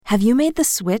Have you made the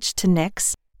switch to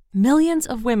Knix? Millions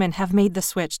of women have made the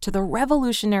switch to the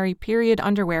revolutionary period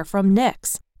underwear from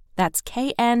Knix. That's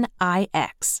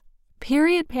Knix.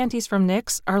 Period panties from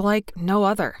Knix are like no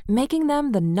other, making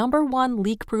them the #1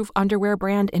 leak-proof underwear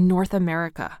brand in North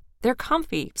America. They're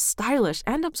comfy, stylish,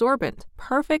 and absorbent,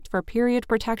 perfect for period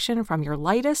protection from your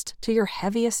lightest to your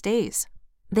heaviest days.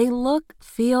 They look,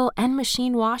 feel, and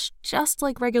machine wash just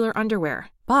like regular underwear,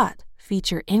 but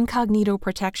feature incognito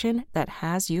protection that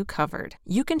has you covered.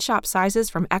 You can shop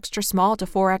sizes from extra small to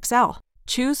 4XL.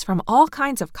 Choose from all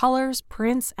kinds of colors,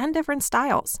 prints, and different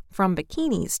styles, from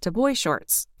bikinis to boy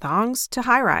shorts, thongs to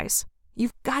high-rise.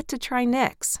 You've got to try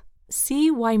Knix. See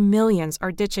why millions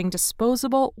are ditching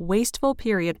disposable, wasteful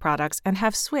period products and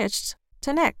have switched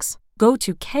to Knix. Go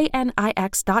to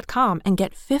knix.com and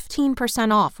get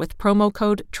 15% off with promo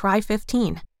code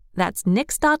TRY15. That's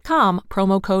knix.com,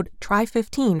 promo code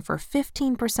TRY15 for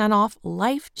 15% off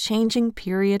life-changing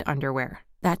period underwear.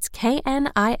 That's knix.com.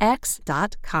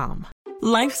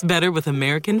 Life's better with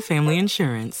American Family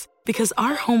Insurance because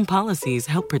our home policies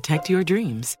help protect your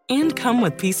dreams and come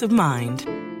with peace of mind.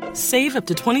 Save up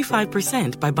to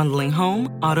 25% by bundling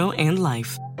home, auto, and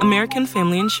life. American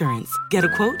Family Insurance. Get a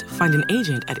quote, find an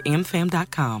agent at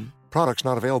amfam.com. Products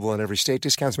not available in every state.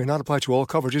 Discounts may not apply to all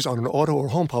coverages on an auto or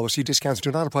home policy. Discounts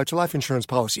do not apply to life insurance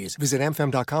policies. Visit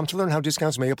amfam.com to learn how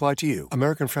discounts may apply to you.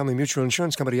 American Family Mutual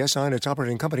Insurance Company, S.I. and its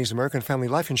operating companies, American Family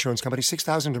Life Insurance Company,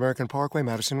 6000 American Parkway,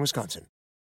 Madison, Wisconsin.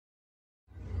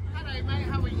 Hello, mate.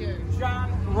 How are you?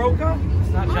 John Roca? It's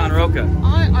not John Roca.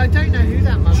 I don't know who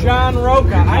that muggle is. John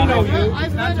Roca. I know you.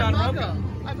 I've heard John of a Roca.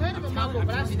 muggle. I've heard of a muggle,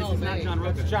 but that's not me. Not John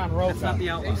Roca. It's John Roca. That's not the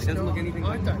outlaw. It doesn't look anything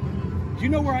like that. Do you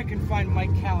know where I can find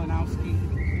Mike Kalinowski?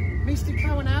 Mr.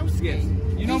 Kalinowski? Yes.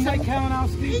 You know Mike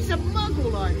Kalinowski? He's a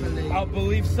muggle, I believe. I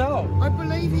believe so. I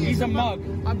believe he's a mug.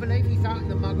 I believe he's out in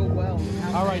the muggle well.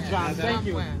 All right, John. Thank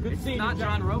you. Good to see you. Not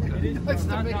John Roca. Nice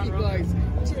to meet you guys.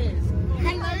 Cheers.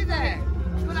 Hello there.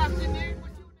 Good afternoon.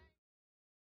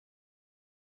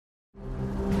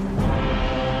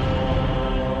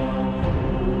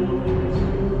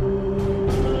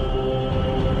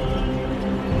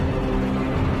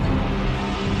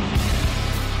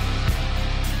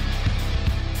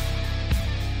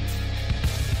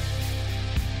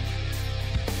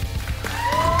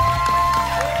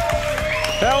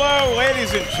 Hello,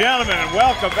 ladies and gentlemen, and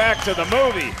welcome back to the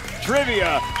movie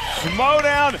Trivia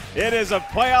Schmoedown. It is a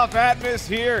playoff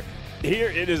atmosphere here.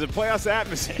 It is a playoffs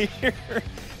atmosphere.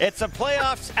 It's a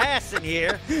playoffs ass in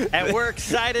here, and we're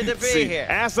excited to be here.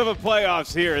 Ass of a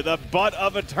playoffs here, the butt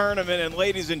of a tournament. And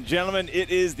ladies and gentlemen, it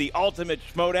is the ultimate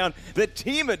Schmoedown, the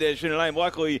team edition. And I'm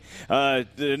luckily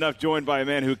enough joined by a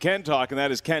man who can talk, and that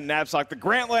is Ken Napzok, the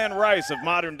Grantland Rice of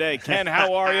modern day. Ken,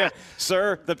 how are you,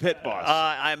 sir, the pit boss?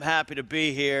 I'm happy to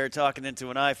be here talking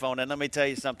into an iPhone. And let me tell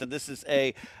you something. This is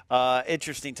a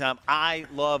interesting time. I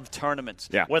love tournaments,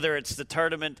 whether it's the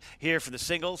tournament here for the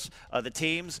singles, the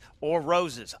teams, or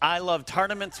roses. I love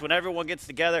tournaments when everyone gets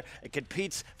together and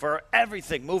competes for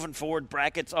everything moving forward,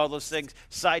 brackets, all those things,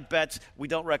 side bets. We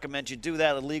don't recommend you do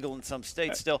that, illegal in some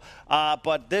states still.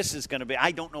 But this is going to be,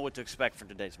 I don't know what to expect for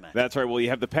today's match. That's right. Well, you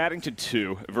have the Paddington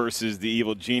 2 versus the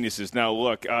Evil Geniuses. Now,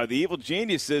 look, the Evil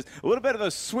Geniuses, a little bit of a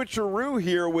switcheroo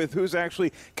here with who's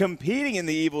actually competing in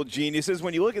the Evil Geniuses.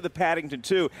 When you look at the Paddington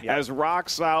 2, as rock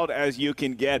solid as you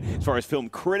can get as far as film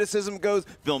criticism goes,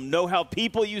 film know-how,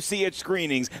 people you see at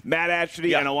screenings, Matt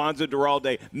Ashby and Alonzo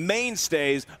Duralde,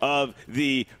 mainstays of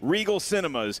the Regal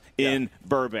Cinemas in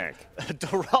Burbank.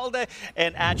 Duralde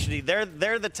and Ashby,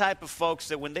 they're the type of folks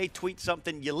that when they tweet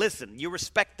something, you listen, you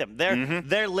respect them.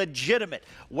 They're legitimate.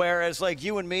 Whereas like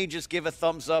you and me just give a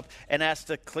thumbs up and ask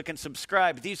to click and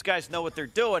subscribe. These guys know what they're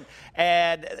doing,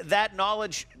 and that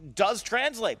knowledge does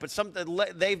translate. But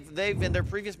they've in their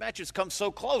previous matches come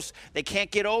so close, they can't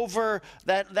get over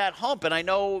that hump. And I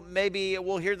know maybe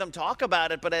we'll hear them talk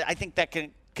about it, but I think that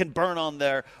can burn on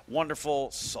their wonderful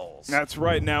souls. That's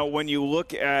right. Now, when you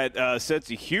look at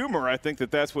sense of humor, I think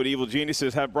that's what Evil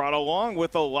Geniuses have brought along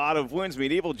with a lot of wins. I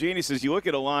mean, Evil Geniuses, you look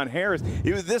at Alon Harris,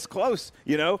 he was this close,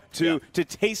 to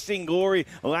tasting glory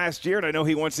last year, and I know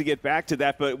he wants to get back to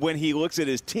that, but when he looks at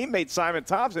his teammate Simon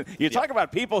Thompson, you talk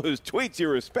about people whose tweets you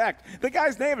respect. The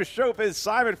guy's name is show up as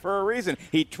Simon for a reason.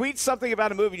 He tweets something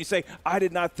about a movie, and you say, I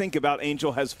did not think about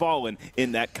Angel Has Fallen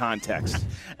in that context.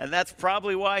 And that's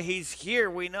probably why he's here.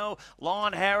 we know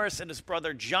Lon Harris and his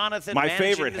brother Jonathan. My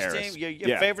managing favorite this Harris. team. Your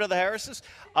Yeah. favorite of the Harrises?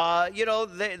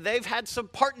 They've had some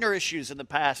partner issues in the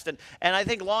past, and I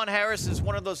think Lon Harris is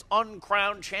one of those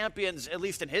uncrowned champions, at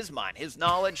least in his mind. His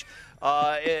knowledge,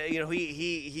 he's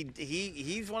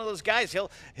one of those guys. He'll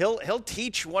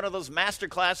teach one of those master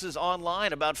classes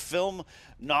online about film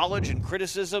knowledge and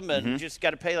criticism, and you just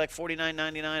got to pay like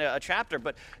 $49.99 a chapter.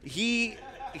 But he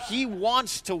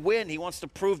wants to win. He wants to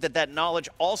prove that knowledge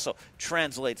also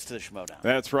translates to the Schmoedown.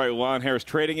 That's right. Lon Harris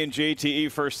trading in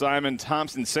JTE for Simon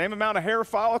Thompson. Same amount of hair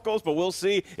follicles, but we'll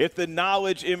see if the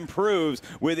knowledge improves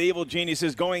with Evil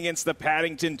Geniuses going against the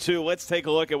Paddington 2. Let's take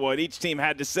a look at what each team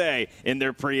had to say in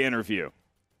their pre-interview.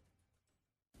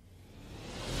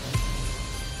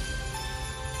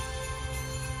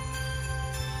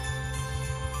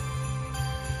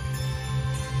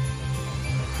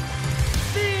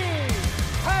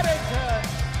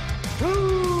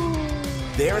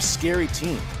 They're a scary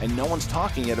team, and no one's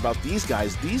talking yet about these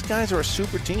guys. These guys are a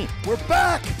super team. We're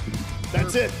back!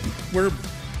 That's it. We're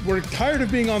tired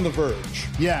of being on the verge.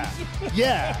 Yeah.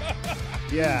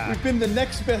 We've been the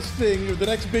next best thing, or the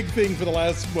next big thing for the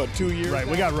last, 2 years? Right,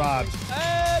 now? we got robbed.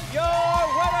 And your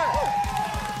winner!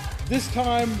 This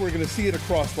time, we're going to see it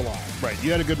across the line. Right,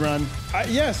 you had a good run.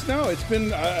 Yes, no, it's been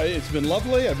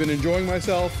lovely. I've been enjoying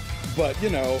myself, but,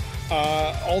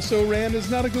 also Rand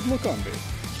is not a good look on me.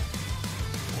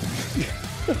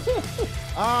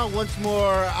 Once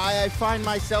more, I find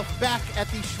myself back at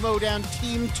the Schmoedown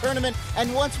team tournament,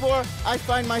 and once more, I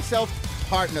find myself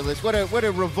partnerless. What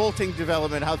a revolting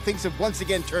development, how things have once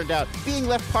again turned out. Being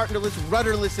left partnerless,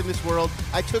 rudderless in this world,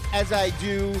 I took, as I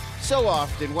do so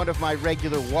often, one of my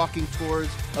regular walking tours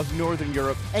of Northern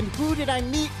Europe. And who did I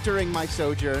meet during my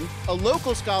sojourn? A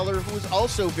local scholar who was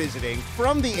also visiting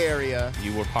from the area.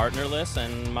 You were partnerless,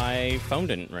 and my phone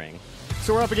didn't ring.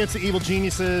 So we're up against the Evil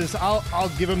Geniuses. I'll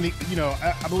give them the,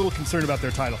 I'm a little concerned about their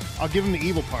title. I'll give them the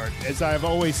evil part. As I've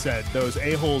always said, those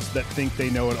a-holes that think they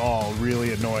know it all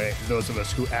really annoy those of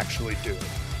us who actually do.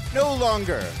 No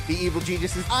longer the Evil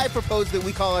Geniuses. I propose that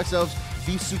we call ourselves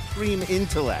the Supreme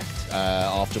Intellect.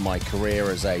 After my career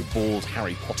as a bald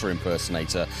Harry Potter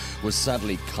impersonator was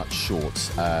sadly cut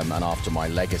short, and after my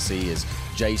legacy as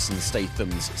Jason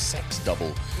Statham's sex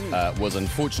double was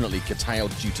unfortunately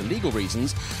curtailed due to legal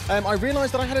reasons, I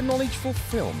realized that I had a knowledge for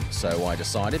film, so I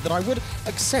decided that I would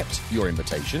accept your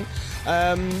invitation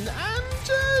and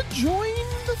join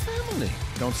the family.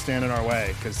 Don't stand in our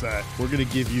way, because we're going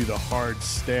to give you the hard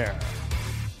stare.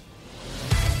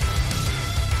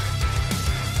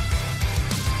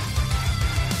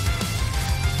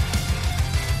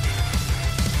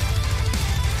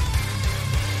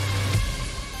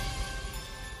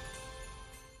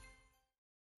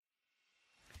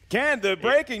 Ken, the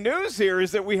breaking news here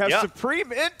is that we have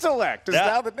Supreme Intellect. Is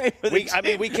now the name of the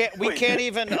team. We can't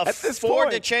even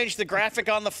afford to change the graphic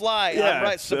on the fly. Yeah,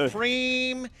 right,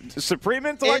 Supreme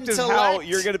Intellect is how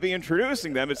you're going to be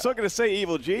introducing them. It's still going to say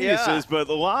Evil Geniuses, but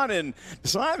Lon and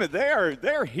Simon,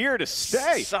 they're here to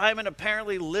stay. Simon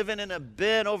apparently living in a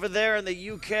bin over there in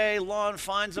the UK. Lon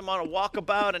finds them on a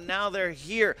walkabout, and now they're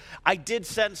here. I did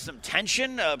sense some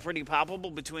tension, pretty palpable,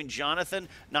 between Jonathan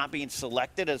not being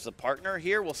selected as the partner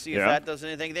here. We'll see if that does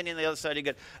anything. Then on the other side, you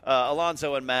get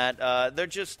Alonzo and Matt. They're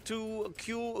just two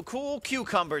cool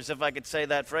cucumbers, if I could say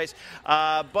that phrase.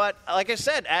 But like I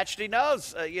said, Ashley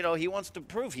knows. He wants to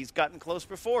prove he's gotten close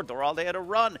before. Duralde had a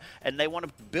run, and they want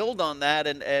to build on that,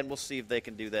 and we'll see if they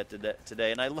can do that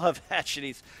today. And I love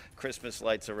Ashley's Christmas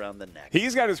lights around the neck.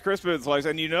 He's got his Christmas lights,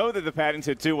 and you know that the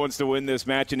Paddington 2 wants to win this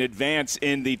match in advance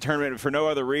in the tournament for no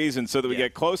other reason, so that we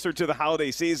get closer to the holiday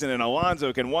season, and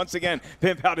Alonzo can once again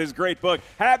pimp out his great book,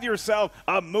 Have Yourself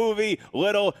a Movie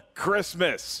Little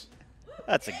Christmas.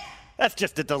 That's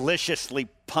just a deliciously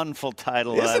punful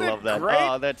title. Isn't I love that. Great?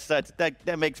 Oh,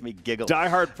 that makes me giggle. Die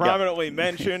Hard prominently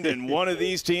mentioned, and one of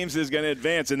these teams is going to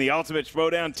advance in the Ultimate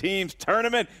Schmoedown Teams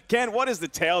Tournament. Ken, what is the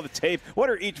tale of the tape? What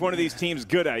are each one of these teams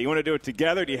good at? You want to do it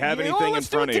together? Do you have anything in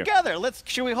front of you? Let's do it together.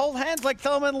 Should we hold hands like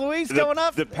Thelma and Louise going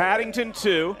up? The Paddington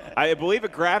 2, I believe a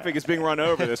graphic is being run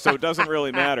over this, so it doesn't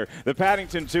really matter. The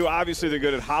Paddington 2, obviously they're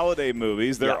good at holiday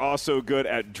movies. They're also good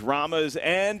at dramas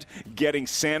and getting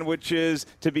sandwiches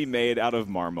to be made out of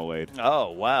marmalade.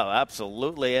 Oh, wow,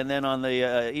 absolutely. And then on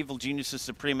the Evil Geniuses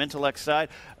Supreme Intellect side,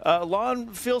 Lon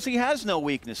feels he has no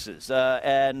weaknesses.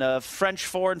 And French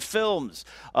foreign films,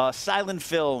 silent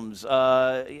films,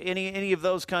 any of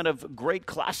those kind of great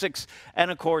classics.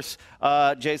 And, of course,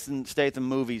 Jason Statham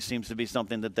movies seems to be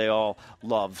something that they all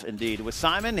love, indeed. With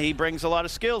Simon, he brings a lot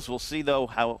of skills. We'll see, though,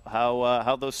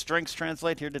 how those strengths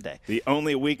translate here today. The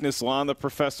only weakness Lon the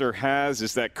Professor has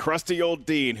is that crusty old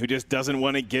dean who just doesn't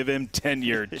want to give him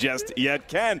tenure just yet.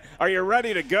 Ken, are you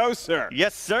ready to go, sir?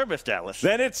 Yes, sir, Mr. Ellis.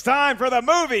 Then it's time for the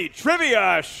Movie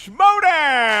Trivia Schmodown!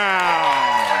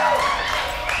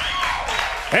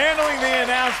 Handling the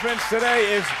announcements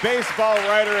today is baseball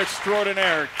writer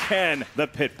extraordinaire Ken, the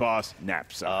pit boss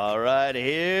Knapsack. All right,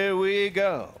 here we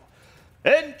go.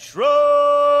 Introducing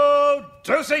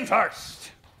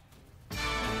first.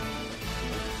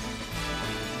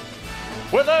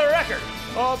 With a record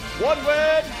of 1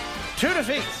 win, 2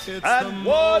 defeats, and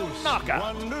 1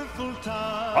 knockout.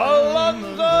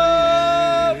 Alonzo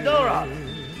Dora,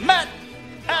 Matt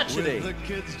Atchity,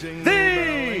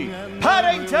 the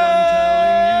Paddington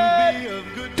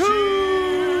 2.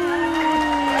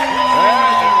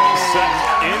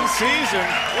 In season.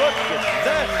 Look at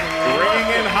that. Bringing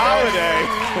in Holiday.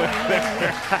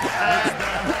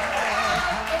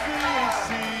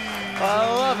 I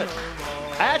love it.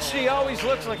 Actually, always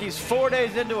looks like he's 4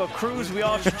 days into a cruise we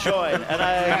all should join, and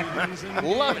I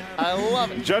love it. I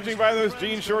love it. Judging by those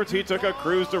jean shorts, he took a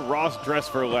cruise to Ross Dress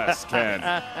for Less, Ken.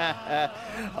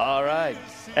 All right.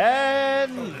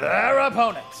 And their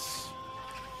opponents.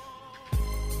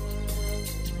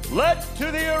 Led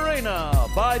to the arena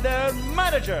by their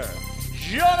manager,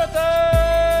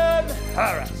 Jonathan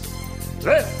Harris.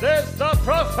 This is the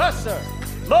Professor,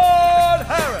 Lord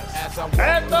Harris,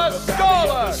 and the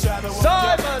scholar,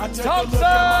 Simon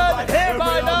Thompson,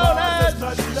 hereby known as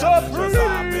Supreme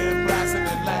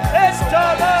Intellect.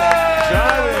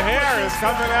 Jonathan Harris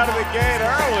coming out of the gate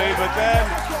early, but then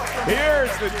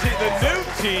here's the new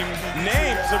team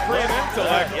named Supreme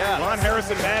Intellect. Lon Harris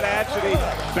and Matt Atchity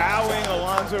bowing.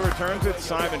 Alonzo returns it.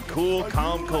 Simon cool,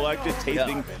 calm, collected,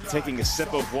 taking a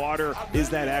sip of water. Is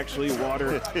that actually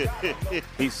water?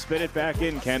 He spit it back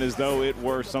in, Ken, as though it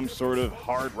were some sort of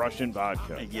hard Russian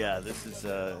vodka. Yeah, this is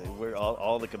where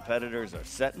all the competitors are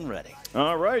set and ready.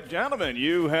 All right, gentlemen,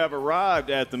 you have arrived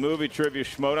at the Movie Trivia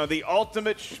Schmodown, the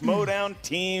ultimate Schmodown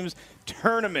teams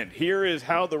tournament. Here is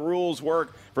how the rules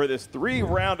work for this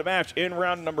 3-round match. In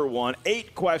round number 1,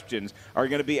 8 questions are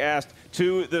going to be asked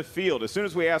to the field. As soon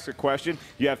as we ask a question,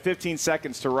 you have 15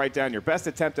 seconds to write down your best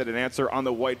attempt at an answer on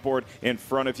the whiteboard in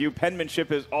front of you.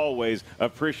 Penmanship is always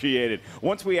appreciated.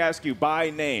 Once we ask you by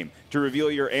name to reveal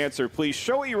your answer, please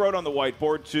show what you wrote on the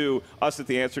whiteboard to us at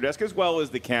the answer desk as well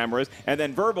as the cameras, and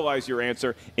then verbalize your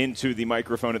answer into the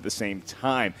microphone at the same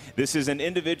time. This is an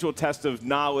individual test of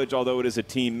knowledge, although it is a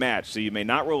team match, so you may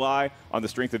not rely on the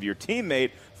strength of your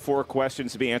teammate for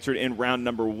questions to be answered in round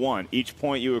number 1. Each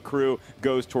point you accrue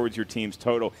goes towards your team's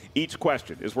total. Each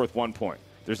question is worth 1 point.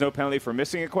 There's no penalty for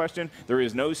missing a question. There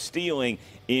is no stealing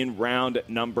in round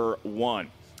number 1.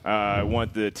 I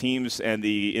want the teams and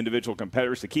the individual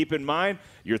competitors to keep in mind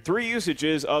your 3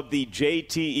 usages of the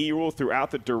JTE rule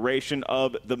throughout the duration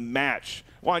of the match.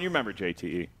 Juan, you remember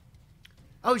JTE?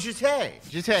 Oh, Jeté.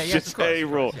 Jeté, yes, of course. Jeté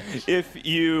rule. If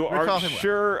you aren't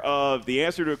sure of the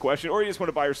answer to a question or you just want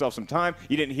to buy yourself some time,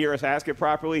 you didn't hear us ask it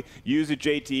properly, use the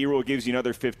JTE rule. It gives you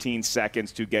another 15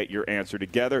 seconds to get your answer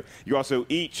together. You also,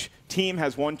 each team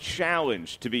has 1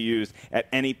 challenge to be used at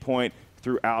any point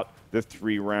throughout the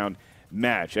 3-round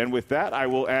match. And with that, I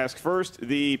will ask first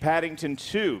the Paddington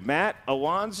 2. Matt,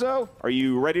 Alonzo, are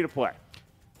you ready to play?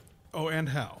 Oh, and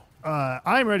how?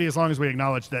 I'm ready as long as we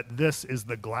acknowledge that this is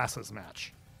the glasses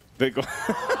match. This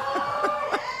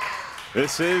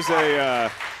is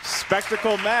a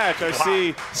spectacle match. I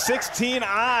see 16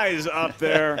 eyes up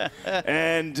there.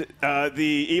 And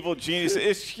the Evil Genius,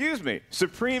 excuse me,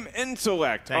 Supreme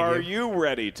Intellect, are you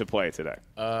ready to play today?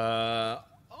 I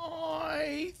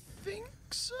think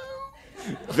so.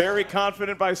 Very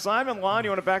confident by Simon. Lon, you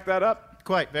want to back that up?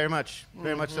 Quite, very much.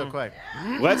 Very much so, quite.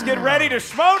 Let's get ready to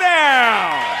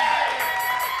Schmodown!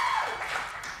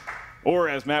 Or,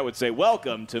 as Matt would say,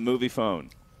 welcome to Movie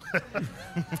Phone.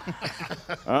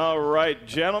 All right,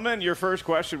 gentlemen, your first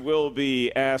question will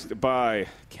be asked by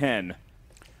Ken,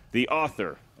 the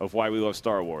author of Why We Love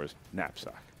Star Wars,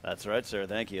 Knapsack. That's right, sir.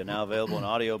 Thank you. Now available in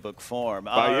audiobook form.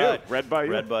 By you. Read by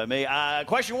you. Read by me.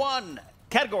 Question 1.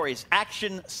 Categories,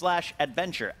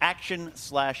 action/adventure.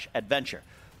 Action/adventure.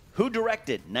 Who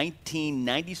directed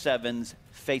 1997's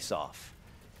Face Off?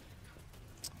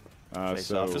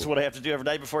 Face Off is what I have to do every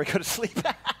night before I go to sleep.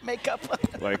 Makeup.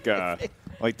 Like Dan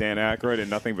Aykroyd in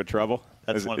Nothing But Trouble?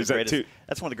 That's one of the greatest.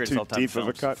 That's one of the greatest all-time films. Deep of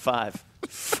a cut? 5,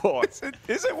 4.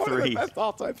 Is it one 3, of the best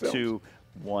all-time films? 2,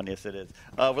 1. Yes, it is.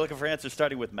 We're looking for answers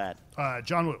starting with Matt.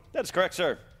 John Woo. That's correct,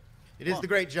 sir. It is the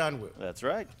great John Woo. That's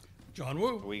right. John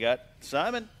Woo. We got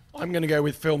Simon. I'm going to go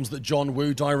with films that John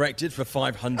Woo directed for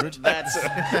 500. That's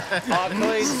a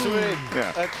clean sweep.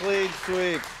 Yeah. A clean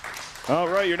sweep. All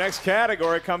right, your next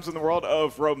category comes in the world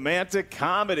of romantic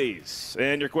comedies.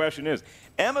 And your question is,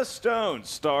 Emma Stone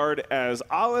starred as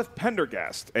Olive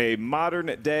Pendergast, a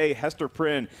modern-day Hester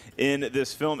Prynne in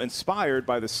this film inspired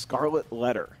by The Scarlet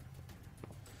Letter.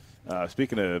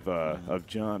 Speaking of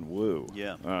John Woo,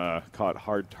 caught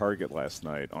Hard Target last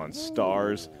night on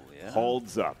Stars. Yeah.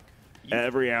 Holds up.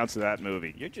 Every ounce of that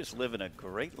movie. You're just living a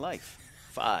great life.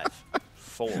 5,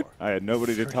 4. I had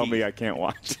nobody to tell me I can't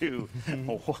watch. 2,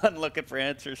 1. Looking for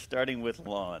answers starting with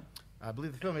Lon. I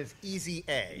believe the film is Easy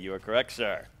A. You are correct,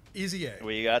 sir. Easy A.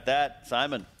 We got that.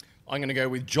 Simon. I'm going to go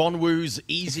with John Woo's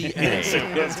Easy A.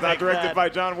 It's not directed by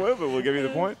John Woo, but we'll give you the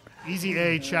point. Easy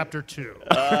A, Chapter 2. We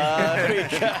got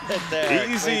it there.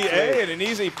 Easy A and an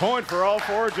easy point for all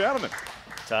four gentlemen.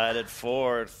 Tied at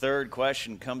 4. Third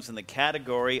question comes in the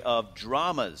category of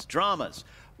dramas. Dramas.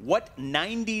 What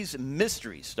 90s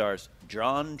mystery stars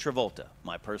John Travolta,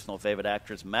 my personal favorite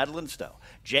actress Madeleine Stowe,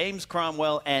 James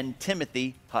Cromwell, and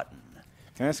Timothy Hutton?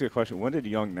 Can I ask you a question? When did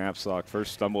young Knapsack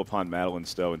first stumble upon Madeleine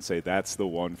Stowe and say, that's the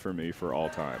one for me for all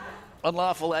time?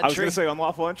 Unlawful Entry. I was going to say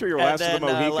Unlawful Entry or and Last then, of the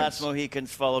Mohicans? Last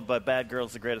Mohicans, followed by Bad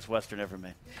Girls, the greatest Western ever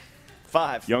made.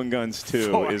 5. Young Guns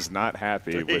 2 4, is not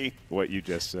happy 3, with what you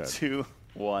just said. 2,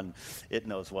 1. It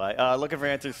knows why. Looking for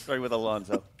answers starting with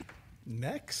Alonzo.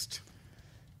 Next.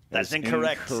 That's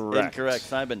incorrect. Incorrect.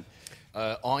 Simon.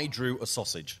 I drew a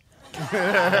sausage.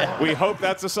 We hope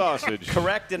that's a sausage.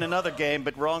 Correct in another game,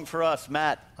 but wrong for us.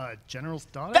 Matt. General's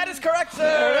Daughter? That is correct, sir.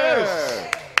 There it is.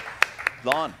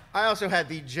 Lon. I also had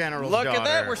the General's Look Daughter. at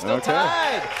that. We're still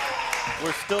tied.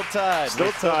 We're still tied.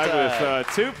 Still tied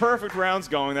with 2 perfect rounds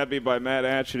going. That'd be by Matt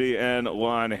Atchity and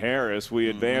Lon Harris. We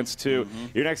advance to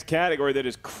your next category, that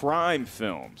is crime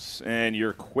films. And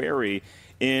your query: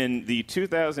 in the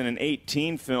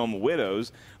 2018 film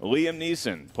Widows, Liam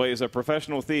Neeson plays a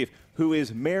professional thief who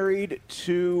is married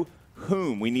to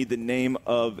whom? We need the name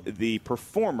of the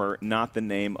performer, not the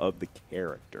name of the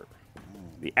character.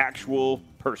 The actual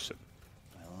person.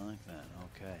 I like that.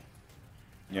 Okay.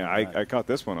 Yeah, I caught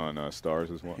this one on Stars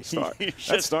as well.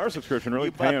 That Star subscription really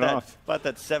paying off. Bought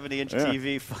that 70-inch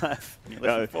TV 5.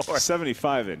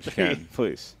 75-inch, Ken,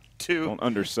 please. 2, Don't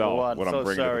undersell 1. what I'm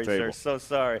bringing to the table. Sir, so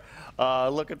sorry.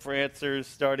 Looking for answers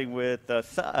starting with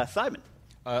Simon.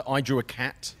 I drew a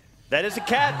cat. That is a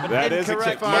cat, but that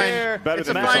incorrect. It's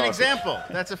a fine example.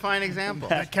 That's a fine example.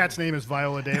 That cat's name is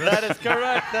Viola Davis. That is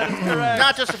correct. That is correct.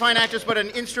 Not just a fine actress, but an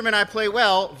instrument I play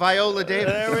well, Viola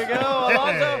Davis. There we go.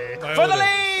 Alonzo for the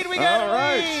lead. We got a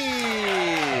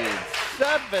lead.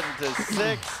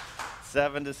 7-6.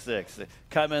 7-6. The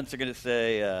comments are going to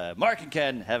say, Mark and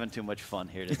Ken having too much fun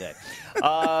here today.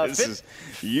 This is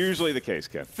usually the case,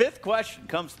 Ken. 5th question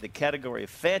comes to the category of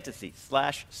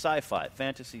fantasy/sci-fi.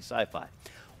 Fantasy sci-fi.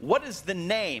 What is the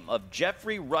name of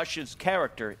Jeffrey Rush's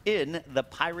character in the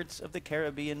Pirates of the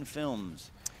Caribbean films?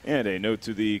 And a note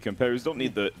to the competitors: don't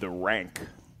need the rank,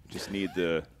 just need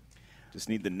the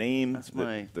name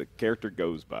that the character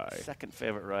goes by. Second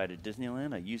favorite ride at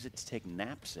Disneyland. I use it to take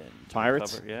naps in.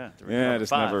 Pirates? Yeah. Just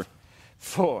 5, never.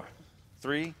 4,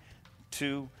 3,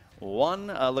 2,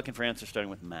 1. Looking for answers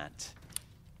starting with Matt.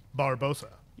 Barbosa.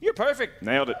 You're perfect.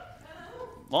 Nailed it.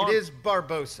 Lon. It is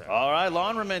Barbosa. All right,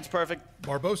 Lon remains perfect.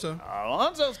 Barbosa.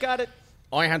 Alonzo's got it.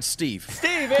 I had Steve.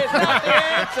 Steve is not the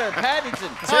answer. Paddington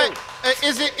 2.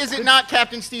 Is it not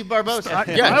Captain Steve Barbosa?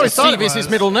 Yeah, Steve is his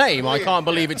middle name. I can't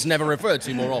believe it's never referred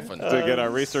to more often. To get our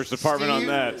research department on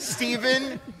that.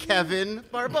 Stephen Kevin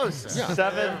Barbosa.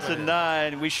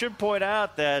 7-9. We should point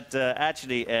out that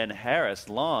Atchity and Harris,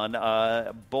 Lon,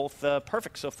 both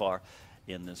perfect so far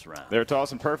in this round. They're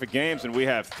tossing perfect games, and we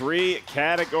have 3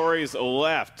 categories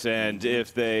left. And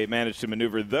if they manage to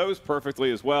maneuver those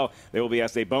perfectly as well, they will be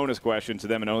asked a bonus question to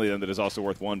them and only them that is also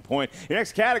worth 1 point. Your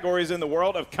next category is in the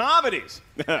world of comedies.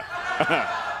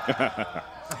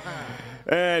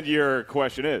 And your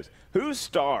question is, who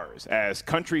stars as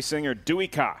country singer Dewey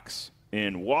Cox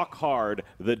in Walk Hard,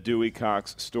 the Dewey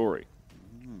Cox Story?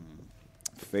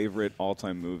 Favorite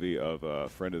all-time movie of a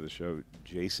friend of the show,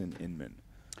 Jason Inman.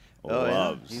 He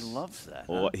loves that.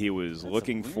 Huh? He was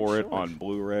looking for it on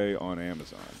Blu-ray on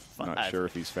Amazon. Not sure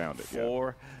if he's found it yet.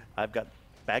 4. I've got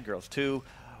Bad Girls 2.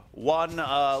 1.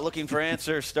 Looking for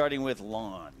answers starting with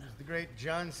Lon. The great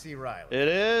John C. Reilly. It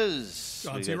is.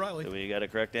 John C. Reilly. We got a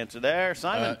correct answer there.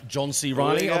 Simon. John C.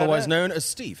 Reilly, otherwise known as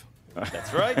Steve.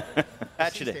 That's right.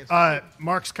 Atchity.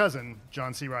 Mark's cousin,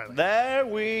 John C. Reilly. There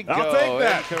we go. I'll take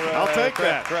that. Correct. I'll take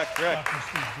that. Correct.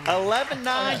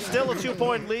 11-9, still a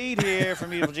 2-point lead here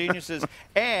from Evil Geniuses.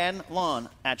 And Lon,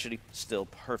 actually, still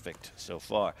perfect so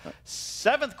far.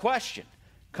 7th question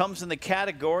comes in the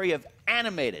category of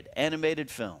animated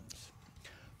films.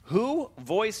 Who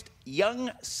voiced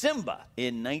young Simba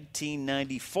in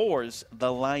 1994's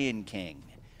The Lion King?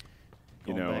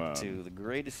 Going back to the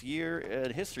greatest year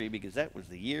in history, because that was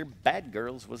the year Bad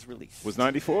Girls was released. Was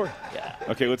 94? Yeah.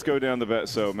 Okay, let's go down the bet.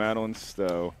 So Madeline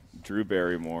Stowe, Drew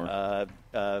Barrymore.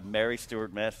 Mary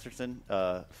Stuart Masterson.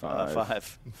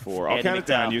 5. 4. I'll Andy count it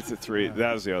down. McDowell. You to 3.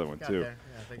 That was the other one, too. there.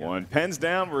 Yeah, 1. Pens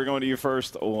down. We're going to you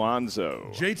first,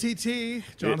 Alonzo. JTT,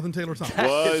 Jonathan Taylor Thomas.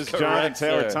 Was correct, Jonathan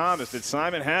Taylor sir. Thomas. Did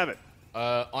Simon have it?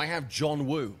 I have John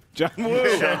Woo. John Woo.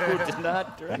 Who did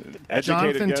not direct it. Educated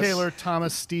Jonathan guess. Taylor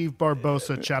Thomas, Steve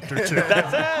Barbosa, Chapter 2.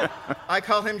 I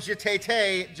call him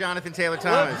Jetete, Jonathan Taylor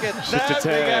Thomas. Look at that.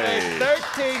 We got a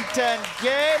 13-10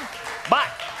 game. But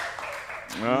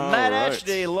Matt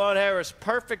Ashley, Lon Harris,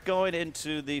 perfect going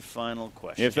into the final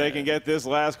question. If they can get this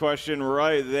last question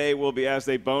right, they will be asked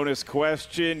a bonus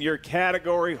question. Your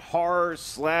category,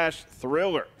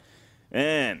 horror/thriller.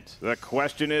 And the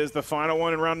question is the final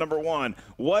one in round number 1.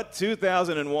 What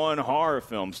 2001 horror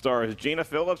film stars Gina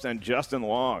Phillips and Justin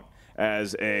Long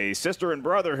as a sister and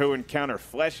brother who encounter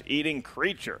flesh-eating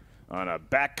creature on a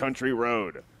backcountry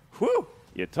road? Whew!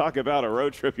 You talk about a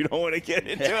road trip you don't want to get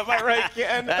into. Am I right,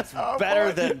 Ken? That's Oh, better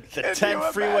boy. than the Can 10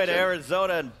 you freeway to imagine?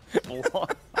 Arizona and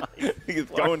He's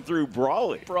going through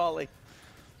Brawley. Brawley.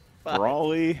 5,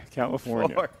 Brawley,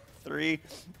 California. 4, 3,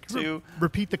 2.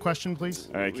 Repeat the question, please.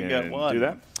 I We can got one. do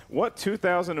that. What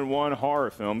 2001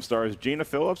 horror film stars Gina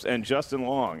Phillips and Justin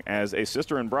Long as a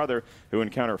sister and brother who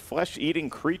encounter flesh-eating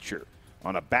creature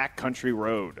on a backcountry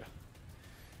road?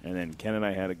 And then Ken and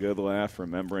I had a good laugh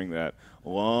remembering that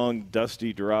long,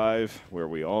 dusty drive where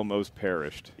we almost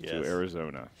perished to Yes.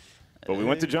 Arizona. But we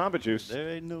went to Jamba Juice. There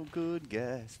ain't no good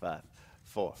gas. 5,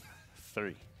 4,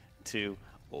 3, 2,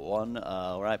 1.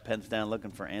 All right, pens down,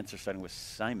 looking for answers, starting with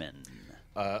Simon.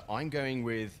 I'm going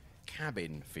with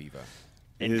Cabin Fever.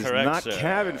 It is Incorrect, not sir.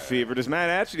 Cabin Fever. Does Matt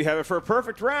actually have it for a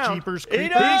perfect round? Jeepers He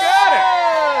Creepers.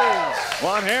 got it!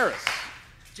 Lon Harris.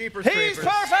 Jeepers He's Creepers.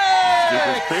 perfect!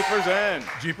 Jeepers Creepers and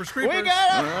Jeepers Creepers. We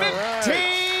got a All right.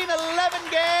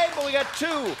 15-11 game, but we got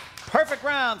 2 perfect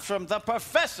rounds from the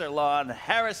Professor Lon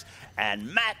Harris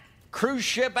and Matt Cruise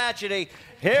Ship Atchity.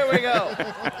 Here we go.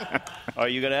 Are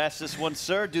you going to ask this one,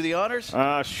 sir? Do the honors?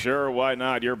 Sure, why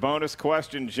not? Your bonus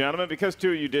question, gentlemen, because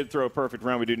 2 you did throw a perfect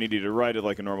round, we do need you to write it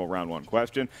like a normal round 1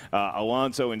 question.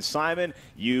 Alonzo and Simon,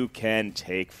 you can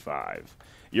take 5.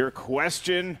 Your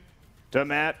question to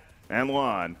Matt and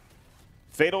Lon,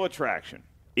 Fatal Attraction,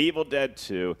 Evil Dead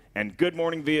 2, and Good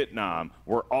Morning Vietnam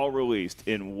were all released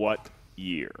in what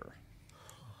year?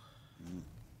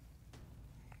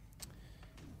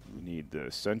 We need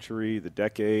the century, the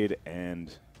decade,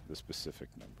 and the specific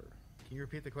number. Can you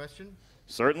repeat the question?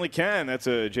 Certainly can. That's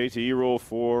a JTE rule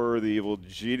for the Evil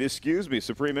Genius,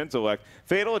 Supreme Intellect.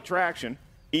 Fatal Attraction,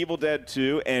 Evil Dead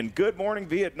 2, and Good Morning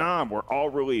Vietnam were all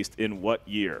released in what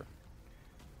year?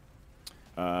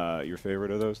 Your favorite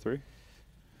of those 3?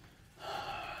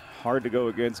 Hard to go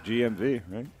against GMV,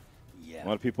 right? Yeah. A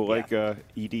lot of people like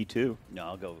ED2. No,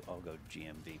 I'll go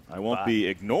GMV. I won't 5, be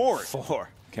ignored. 4,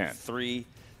 Ken. 3,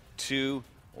 2,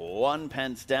 1.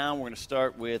 Pens down. We're going to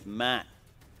start with Matt.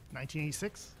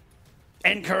 1986.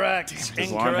 Incorrect.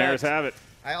 Does Lon Harris have it?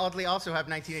 I oddly also have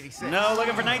 1986. No,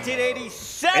 looking for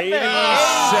 1987. 87.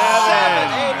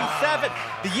 87.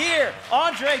 The year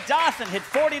Andre Dawson hit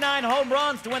 49 home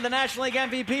runs to win the National League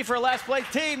MVP for a last place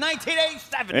team.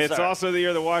 1987. It's sir. also the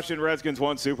year the Washington Redskins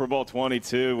won Super Bowl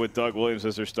 22 with Doug Williams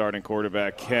as their starting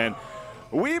quarterback. Ken,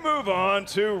 we move on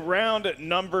to round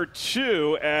number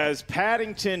 2 as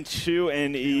Paddington 2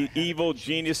 and Evil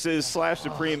Geniuses /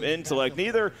 Supreme Intellect.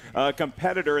 Neither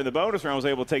competitor in the bonus round was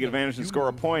able to take advantage and score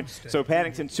a point, so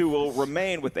Paddington 2 will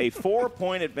remain with a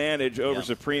 4-point advantage over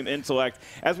Supreme Intellect.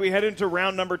 As we head into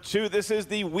round number 2, this is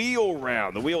the wheel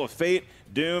round, the Wheel of Fate,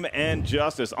 Doom, and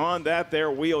Justice. On that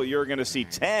there wheel, you're going to see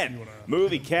 10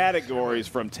 movie categories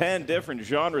from 10 different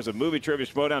genres of movie trivia,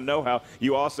 showdown, know-how.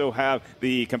 You also have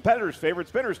the competitor's favorite,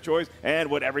 spinner's choice, and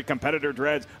what every competitor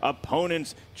dreads,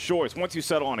 opponent's choice. Once you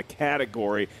settle on a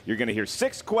category, you're going to hear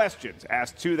 6 questions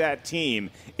asked to that team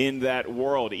in that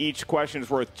world. Each question is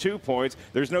worth 2 points.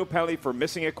 There's no penalty for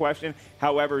missing a question.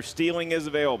 However, stealing is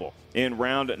available in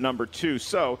round number 2.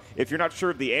 So if you're not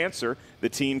sure of the answer, the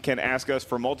team can ask us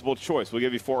for multiple choice. We'll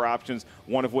give you 4 options,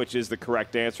 one of which is the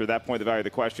correct answer. At that point, the value of the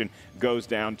question goes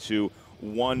down to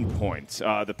 1 point.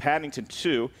 The Paddington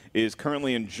 2 is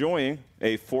currently enjoying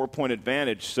a 4-point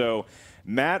advantage. So,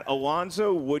 Matt,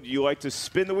 Alonzo, would you like to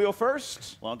spin the wheel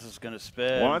first? Alonzo's going to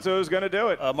spin. Alonzo's going to do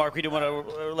it. Mark, we do want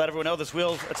to let everyone know this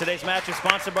wheel, today's match is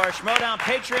sponsored by our Schmodown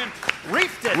patron,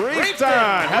 Reefton. Reefton!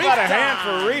 How about a hand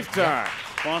for Reefton? Yeah.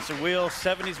 Sponsor wheel,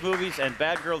 70s movies, and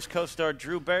Bad Girls co-star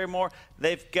Drew Barrymore.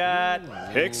 They've got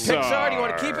Pixar. Do you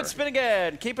want to keep it, spin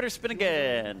again? Keep it or spin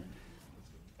again?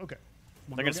 Okay.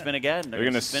 They're going to spin again. They're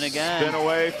going to spin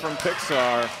away from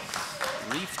Pixar.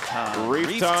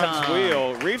 Reefton's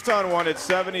wheel. Reefton wanted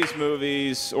 70s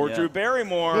movies or Drew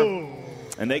Barrymore. Ooh.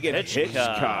 And they get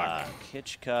Hitchcock.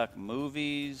 Hitchcock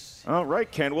movies. All right,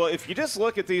 Ken. Well, if you just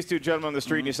look at these two gentlemen on the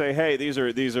street and you say, hey, these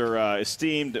are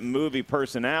esteemed movie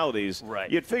personalities,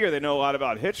 you'd figure they know a lot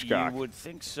about Hitchcock. You would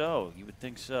think so.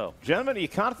 Gentlemen, are you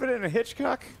confident in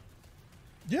Hitchcock?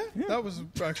 Yeah, that was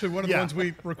actually one of the ones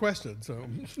we requested. So.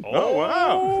 Oh,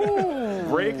 wow.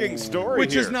 Breaking story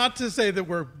Which here. is not to say that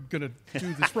we're going to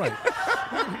do this right.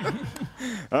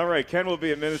 All right, Ken will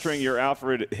be administering your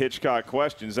Alfred Hitchcock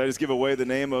questions. Did I just give away the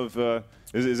name of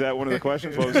is that one of the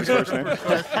questions? What was his first name?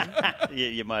 Yeah,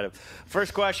 you might have.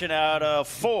 First question out of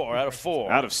 4. Out of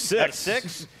 6. Out of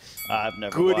 6? I've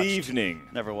never Good watched. evening.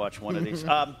 Never watched one of these.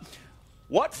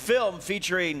 What film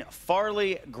featuring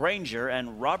Farley Granger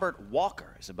and Robert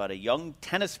Walker is about a young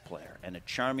tennis player and a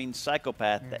charming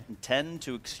psychopath that intend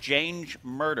to exchange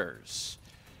murders?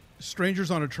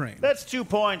 Strangers on a Train. That's 2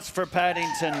 points for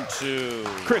Paddington 2.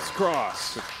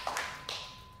 Crisscross.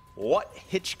 What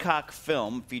Hitchcock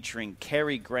film featuring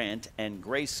Cary Grant and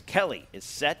Grace Kelly is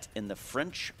set in the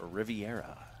French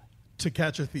Riviera? To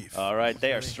Catch a Thief. All right,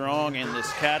 they are strong in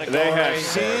this category. They have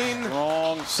seen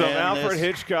some in Alfred this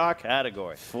Hitchcock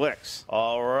category. Flicks.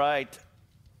 All right.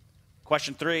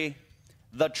 Question 3.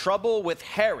 The Trouble with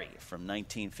Harry from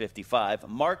 1955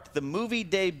 marked the movie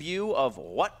debut of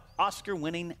what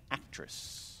Oscar-winning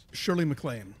actress? Shirley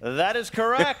MacLaine. That is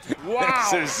correct. Wow.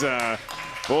 This is,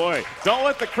 boy, don't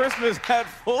let the Christmas hat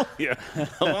fool you.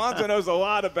 Alonzo knows a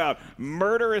lot about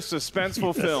murderous,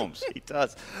 suspenseful films. He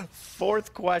does.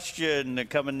 4th question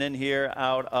coming in here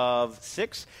out of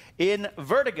 6. In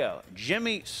Vertigo,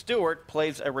 Jimmy Stewart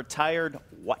plays a retired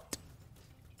what?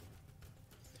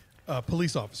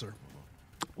 Police officer.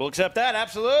 We'll accept that.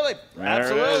 Absolutely.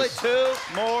 Absolutely. 2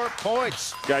 more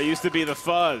points. Guy used to be the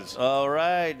Fuzz. All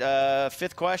right.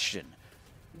 5th question.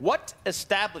 What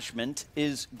establishment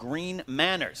is Green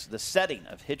Manors, the setting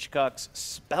of Hitchcock's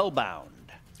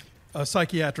Spellbound? A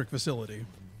psychiatric facility.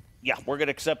 Yeah, we're going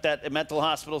to accept that. A mental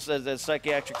hospital says a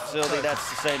psychiatric facility. That's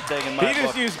the same thing in my book. He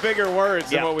just used bigger words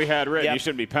than what we had written. Yep. You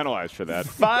shouldn't be penalized for that.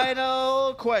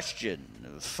 Final question.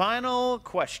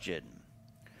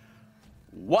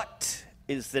 What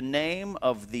is the name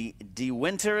of the De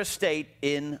Winter estate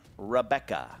in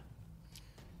Rebecca?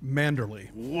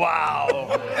 Manderley.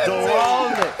 Wow.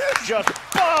 Delone just boom.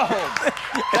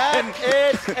 That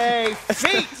is a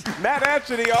feat. Matt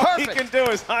Anthony, all he can do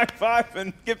is high five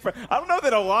and give. I don't know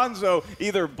that Alonzo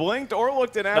either blinked or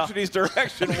looked in Anthony's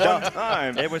direction one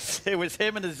time. It was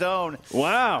him in the zone.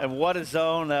 Wow. And what a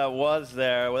zone that was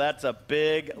there. Well, that's a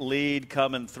big lead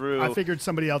coming through. I figured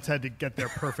somebody else had to get their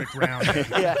perfect round.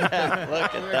 Yeah,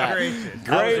 look at that.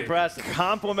 Great, impressive.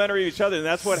 Complementary each other, and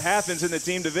that's what happens in the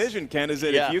team division, Ken, is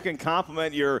that if you can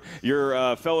complement your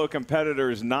fellow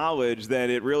competitors' knowledge, then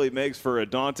it really makes for a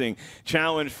daunting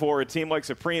challenge for a team like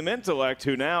Supreme Intellect,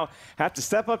 who now have to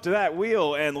step up to that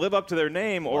wheel and live up to their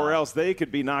name, or else they could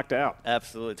be knocked out.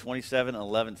 Absolutely. 27,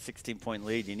 11, 16-point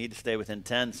lead. You need to stay within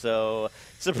 10. So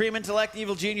Supreme Intellect,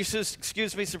 Evil Geniuses,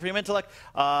 Supreme Intellect.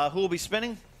 Who will be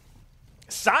spinning?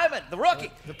 Simon, the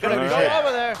rookie. Going to go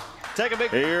over there. Take a big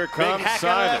hack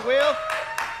Simon. out of that wheel.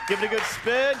 Give it a good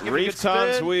spin.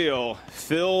 Reefton's wheel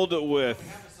filled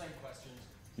with...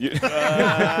 it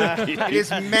is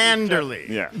Manderley.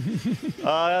 Yeah.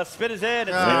 Spin is in.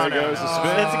 There goes the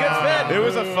spin. It's a good spin. It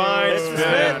was a fine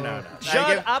spin.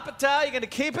 John Apatow, you going to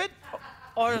keep it?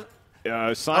 Or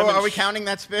Simon, are we counting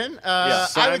that spin?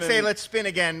 I would say let's spin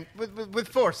again with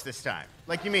force this time,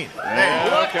 like you mean.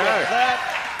 Okay.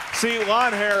 See,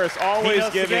 Lon Harris always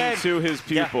giving to his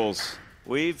pupils. Yeah.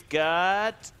 We've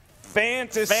got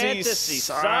fantasy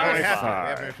sci-fi. We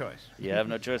have no choice. You have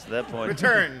no choice at that point.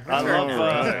 Return.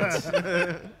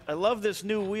 I love this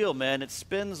new wheel, man. It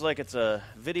spins like it's a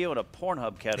video in a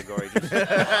Pornhub category. Just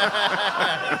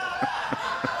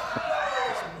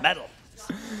metal.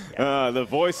 The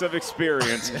voice of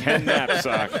experience, Ken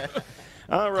Knapsack.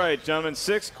 All right, gentlemen,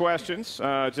 6 questions,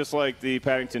 just like the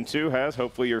Paddington 2 has.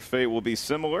 Hopefully your fate will be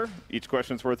similar. Each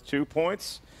question's worth 2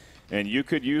 points, and you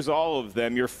could use all of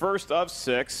them. Your first of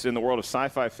 6 in the world of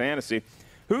sci-fi fantasy.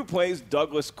 Who plays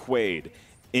Douglas Quaid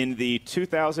in the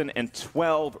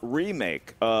 2012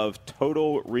 remake of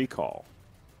Total Recall?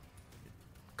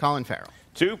 Colin Farrell.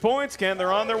 2 points, Ken.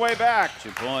 They're on their way back. 2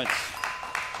 points.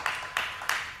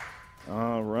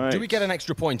 All right. Do we get an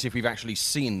extra point if we've actually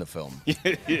seen the film?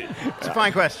 It's a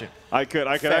fine question. I could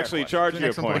actually charge you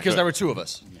a point. Because there were two of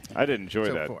us. I did enjoy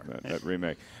that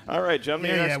remake. All right,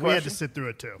 gentlemen. Yeah, next we had question. to sit through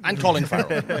it too. And Colin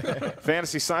Farrell.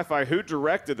 Fantasy sci-fi. Who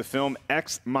directed the film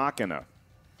Ex Machina?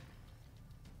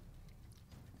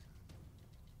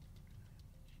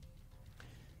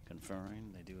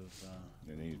 Conferring. They do have.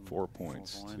 They need 4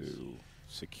 points to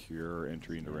secure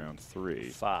entry into round 3.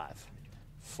 5,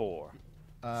 4.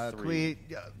 Can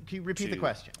you repeat the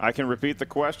question? I can repeat the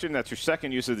question. That's your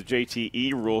second use of the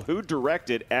JTE rule. Who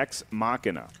directed Ex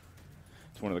Machina?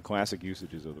 It's one of the classic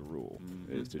usages of the rule.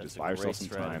 Is to just buy yourself some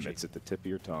time. It's at the tip of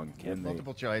your tongue.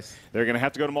 Multiple choice. They're going to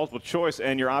have to go to multiple choice,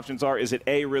 and your options are: is it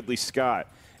A, Ridley Scott,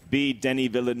 B, Denis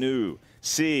Villeneuve,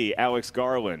 C, Alex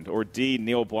Garland, or D,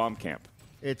 Neil Blomkamp?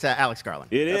 It's Alex Garland.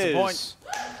 That's a point.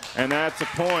 And that's a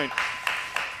point.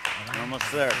 We're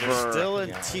almost there. They're still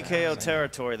in TKO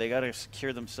territory. They got to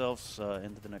secure themselves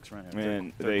into the next round.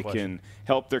 And they can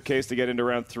help their case to get into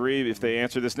round 3 if they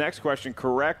answer this next question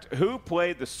correct. Who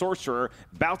played the sorcerer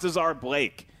Balthazar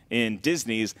Blake in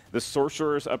Disney's The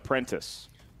Sorcerer's Apprentice?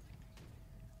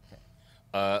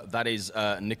 That is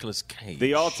Nicolas Cage.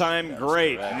 The all-time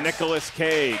great Nicolas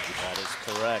Cage. That is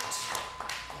correct.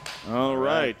 All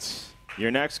right. Your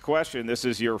next question, this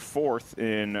is your fourth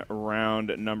in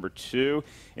round number 2.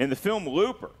 In the film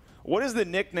Looper, what is the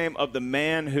nickname of the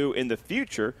man who, in the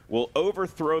future, will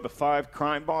overthrow the 5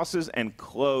 crime bosses and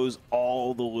close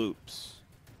all the loops?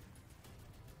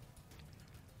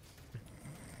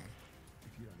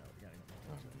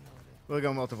 We'll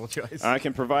go multiple choice. I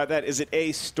can provide that. Is it A,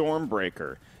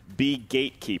 Stormbreaker, B,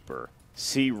 Gatekeeper,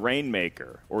 C,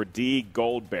 Rainmaker, or D,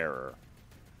 Goldbearer?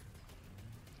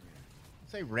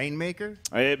 Say Rainmaker?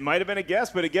 It might have been a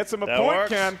guess, but it gets them a That point,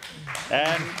 works. Ken.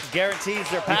 And guarantees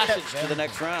their passage to the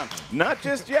next round. Not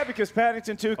just yet, because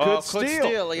Paddington 2 could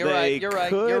steal. You're right.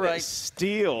 You're right.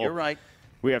 Steal. You're right.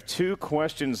 We have 2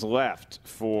 questions left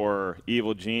for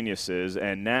Evil Geniuses,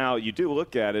 and now you do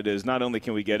look at it as not only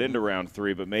can we get into round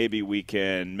 3, but maybe we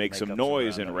can make some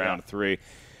noise in round 3.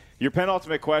 Your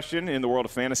penultimate question in the world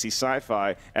of fantasy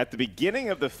sci-fi: at the beginning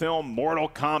of the film Mortal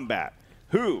Kombat,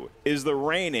 who is the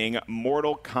reigning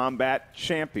Mortal Kombat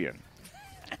champion?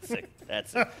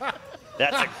 That's a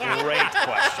great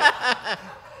question.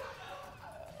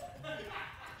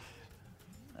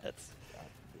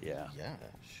 Yeah,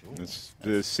 sure.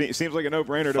 This seems like a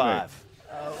no-brainer to 5.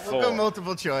 We'll go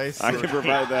multiple choice. me. I can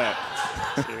provide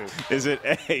that. Is it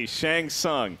A, Shang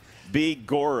Tsung, B,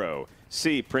 Goro,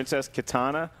 C, Princess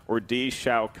Kitana, or D,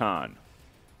 Shao Kahn?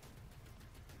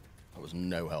 That was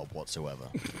no help whatsoever.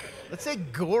 Let's say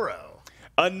Goro.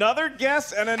 Another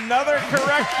guess and another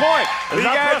correct point.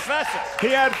 He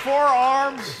had 4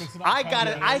 arms. I got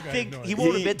it. I think he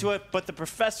won't admit to it, but the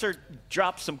professor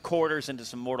dropped some quarters into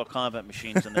some Mortal Kombat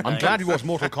machines in the I'm 90s. glad we watched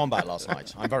Mortal Kombat last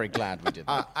night. I'm very glad we did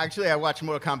that. Actually, I watched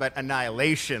Mortal Kombat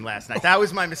Annihilation last night. That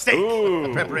was my mistake. The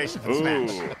preparation for the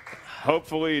Smash.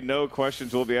 Hopefully no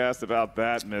questions will be asked about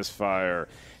that misfire.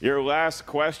 Your last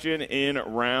question in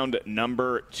round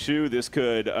number 2. This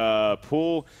could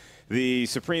pull the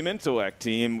Supreme Intellect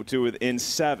team to within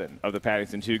 7 of the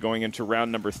Paddington 2 going into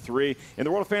round number 3. In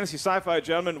the world of fantasy sci-fi,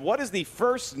 gentlemen, what is the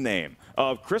first name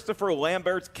of Christopher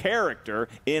Lambert's character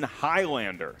in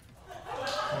Highlander?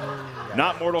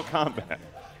 Not Mortal Kombat.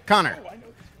 Connor.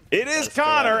 It is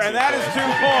Connor, and that is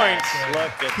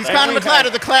 2 points. He's Connor McLeod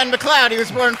of the Clan McLeod. He was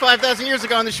born 5,000 years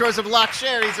ago on the shores of Loch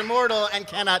Share. He's immortal and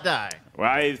cannot die. Well,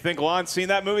 I think Lon's seen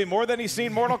that movie more than he's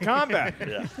seen Mortal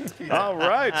Kombat. All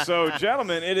right, so,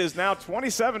 gentlemen, it is now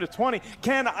 27-20.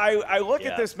 Ken, I look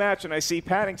at this match and I see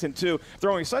Paddington 2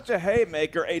 throwing such a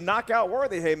haymaker, a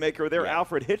knockout-worthy haymaker with their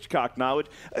Alfred Hitchcock knowledge.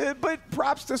 But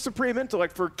props to Supreme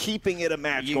Intellect for keeping it a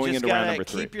match going into round number 3. You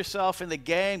just got to keep yourself in the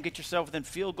game, get yourself within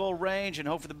field goal range, and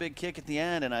hope for the big kick at the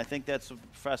end. And I think that's what the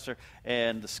professor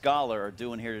and the scholar are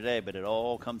doing here today. But it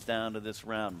all comes down to this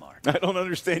round mark. I don't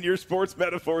understand your sports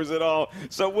metaphors at all.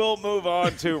 So we'll move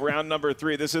on to round number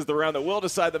 3. This is the round that will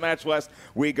decide the match, lest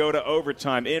we go to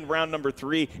overtime. In round number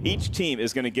 3, each team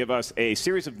is going to give us a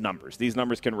series of numbers. These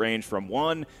numbers can range from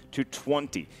 1 to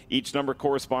 20. Each number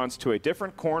corresponds to a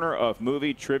different corner of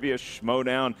movie, trivia,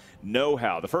 schmodown,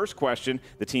 know-how. The first question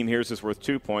the team hears is worth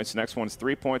 2 points. The next one's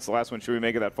 3 points. The last one, should we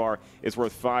make it that far, is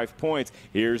worth 5 points.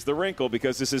 Here's the wrinkle,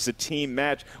 because this is a team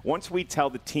match. Once we tell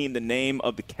the team the name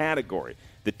of the category,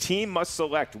 the team must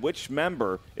select which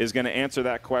member is going to answer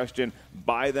that question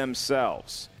by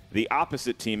themselves. The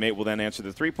opposite teammate will then answer the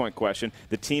 3-point question.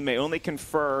 The team may only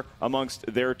confer amongst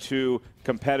their two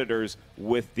competitors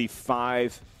with the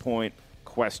 5-point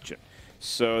question.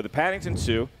 So the Paddington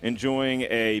 2 enjoying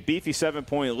a beefy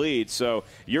 7-point lead. So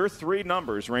your three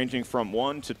numbers ranging from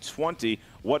 1 to 20.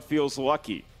 What feels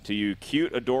lucky to you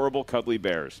cute, adorable, cuddly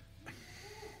bears?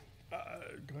 Go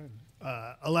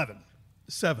ahead. 11.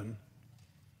 7.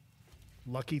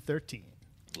 Lucky 13.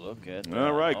 Look at that.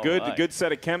 All right, good right. good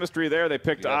set of chemistry there. They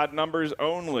picked odd numbers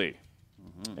only.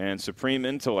 And Supreme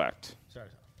Intellect. Sorry.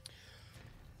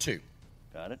 2.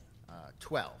 Got it.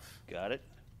 12. Got it.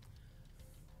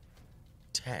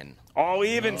 10. All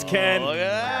evens, Ken. Look at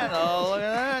that. Oh, look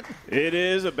at that. It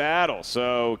is a battle.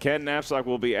 So Ken Knapsack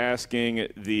will be asking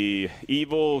the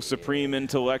evil supreme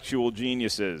intellectual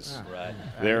geniuses Right.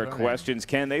 their questions.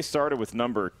 Ken, they started with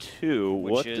number 2.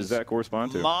 Which What is does that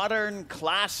correspond to? Modern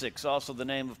Classics, also the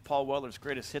name of Paul Weller's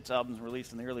greatest hits albums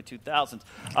released in the early 2000s.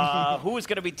 Who is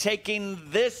going to be taking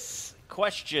this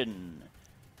question?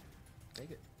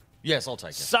 Yes, I'll take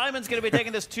it. Simon's going to be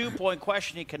taking this 2-point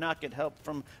question. He cannot get help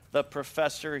from the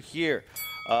professor here.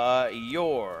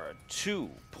 Your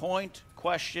 2-point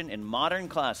question in Modern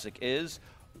Classic is,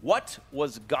 what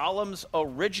was Gollum's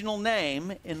original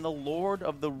name in the Lord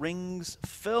of the Rings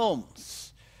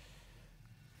films?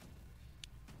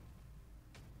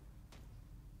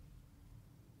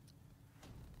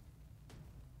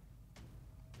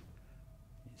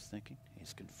 He's thinking.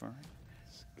 He's conferring.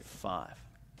 5,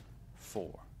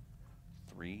 4,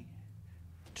 3,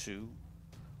 2,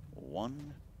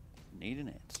 1. Need an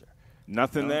answer.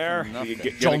 Nothing there? Nothing.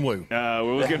 John Woo.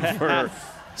 We're looking for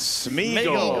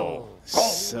Smeagol.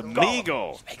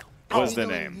 Smeagol was the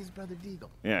name. His brother Deagle.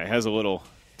 Yeah, he has a little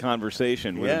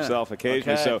conversation with Yeah. himself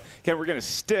occasionally. Okay. So, Ken, we're going to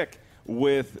stick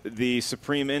with the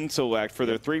Supreme Intellect for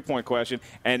their 3-point question.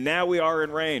 And now we are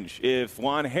in range. If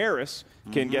Juan Harris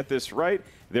can get this right,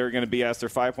 they're going to be asked their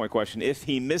 5-point question. If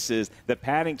he misses, the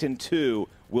Paddington 2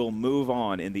 will move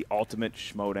on in the Ultimate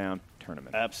Schmodown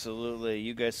Tournament. Absolutely.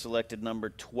 You guys selected number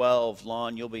 12.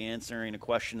 Lon, you'll be answering a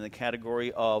question in the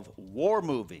category of war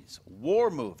movies. War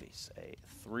movies. A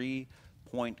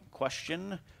 3-point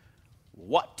question.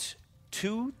 What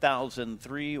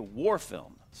 2003 war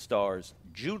film stars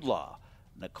Jude Law,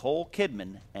 Nicole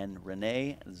Kidman, and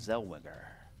Renee Zellweger?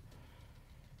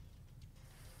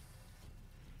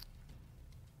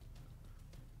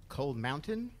 Cold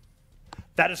Mountain?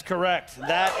 That is correct.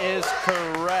 That is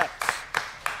correct.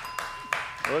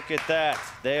 Look at that.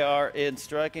 They are in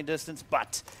striking distance,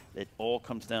 but it all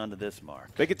comes down to this,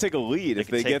 Mark. They could take a lead if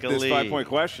they get this 5-point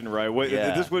question right.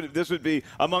 Yeah. This would be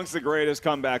amongst the greatest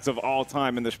comebacks of all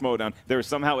time in the Schmodown. They're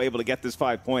somehow able to get this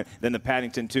 5-point. Then the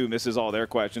Paddington 2 misses all their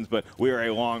questions, but we are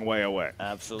a long way away.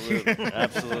 Absolutely.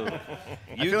 Absolutely.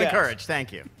 I feel encouraged.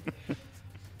 Thank you.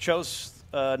 Chose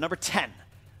number 10.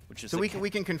 Which is So we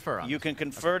can confer on You this. can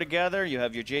confer together. You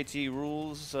have your JT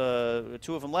rules, 2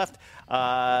 of them left.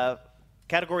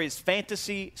 Category is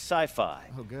fantasy sci-fi.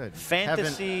 Oh, good.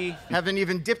 Fantasy. Haven't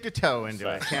even dipped a toe into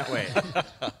it. Can't wait.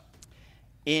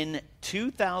 In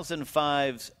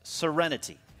 2005's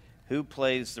Serenity, who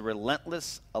plays the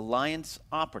relentless Alliance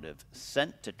operative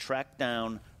sent to track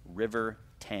down River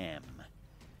Tam?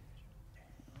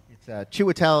 It's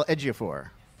Chiwetel Ejiofor.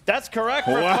 That's correct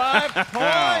for 5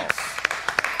 points.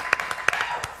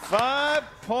 5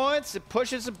 points. It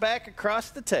pushes it back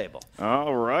across the table.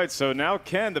 All right, so now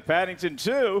Ken, the Paddington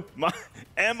 2,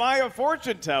 am I a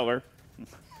fortune teller?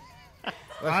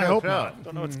 I hope not. I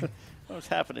don't know what's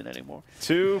happening anymore.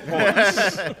 2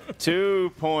 points.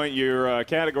 2-point. Your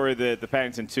category that the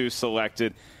Paddington 2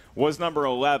 selected was number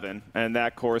 11, and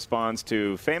that corresponds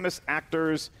to famous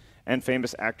actors and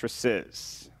famous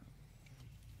actresses.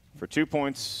 For 2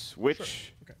 points, which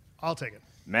Sure. Okay. I'll take it.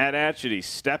 Matt Atchity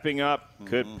stepping up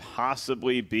could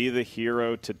possibly be the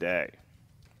hero today.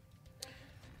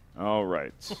 All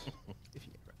right.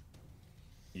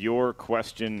 Your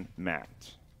question,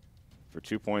 Matt, for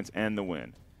 2 points and the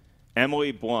win.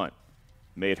 Emily Blunt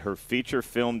made her feature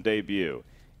film debut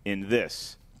in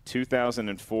this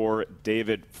 2004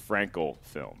 David Frankel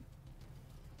film.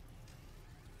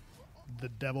 The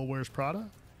Devil Wears Prada?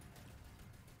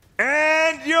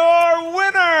 And your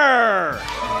winner,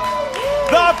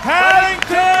 the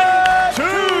Paddington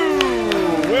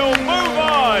 2, will move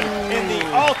on in the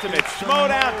Ultimate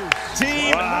Schmodown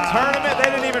Team Tournament.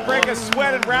 They didn't even break a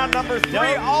sweat in round number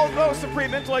 3. Although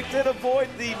Supreme Intellect did avoid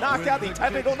the knockout, the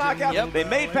technical knockout, they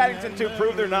made Paddington 2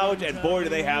 prove their knowledge, and boy, do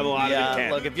they have a lot of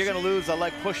intent. Look, if you're going to lose, I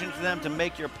like pushing to them to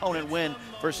make your opponent win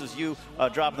versus you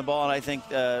dropping the ball. And I think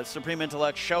Supreme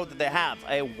Intellect showed that they have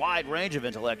a wide range of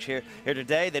intellect here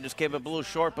today. They just came up a little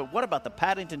short. But what about the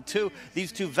Paddington 2?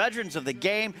 These two veterans of the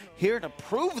game here to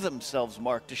prove themselves,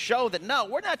 Mark, to show that, no,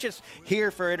 we're not just here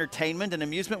for entertainment and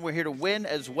amusement. We're here to win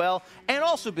as well and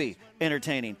also be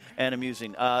entertaining and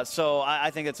amusing. So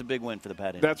I think it's a big win for the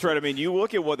Paddington. That's right. I mean, you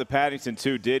look at what the Paddington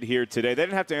 2 did here today. They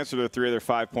didn't have to answer their 3 of their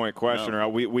 5-point question, or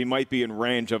we might be in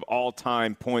range of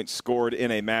all-time points scored in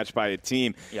a match by a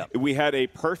team. Yep. We had a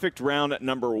perfect round at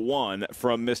number 1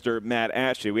 from Mr. Matt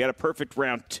Ashley. We had a perfect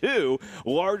round 2,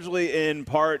 largely in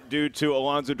part due to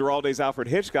Alonzo Duralde's Alfred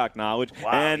Hitchcock knowledge.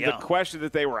 The question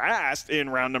that they were asked in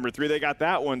round number 3, they got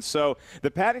that one. So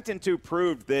the Paddington 2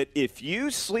 proved that if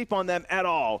you sleep on them at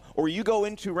all, or you go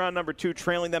into round number 2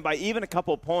 trailing them by even a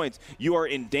couple points, you are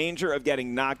in danger of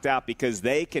getting knocked out because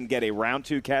they can get a round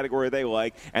 2 category they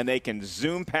like, and they can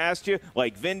zoom past you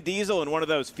like Vin Diesel in one of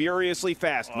those Furiously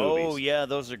Fast movies. Oh, yeah,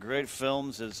 those are great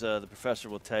films, as the professor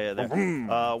will tell you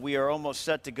there. We are almost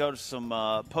set to go to some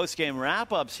post-game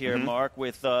wrap-ups here, Mark,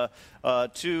 with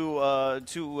two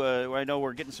I know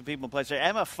we're getting some people in place there.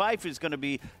 Emma Fife is going to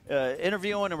be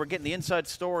interviewing, and we're getting the inside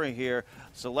story here.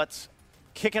 So let's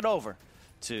kick it over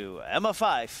to Emma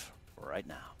Fife right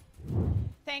now.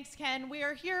 Thanks, Ken. We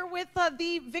are here with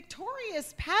the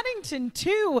victorious Paddington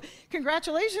 2.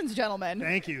 Congratulations, gentlemen.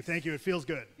 Thank you. Thank you. It feels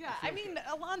good. Yeah, I mean,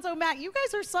 Alonzo, Matt, you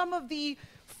guys are some of the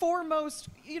foremost,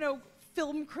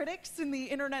 film critics in the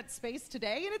internet space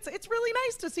today, and it's really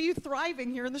nice to see you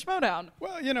thriving here in the Schmodown.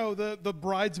 Well, the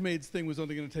bridesmaids thing was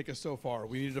only going to take us so far.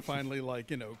 We needed to finally,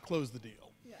 close the deal.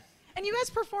 And you guys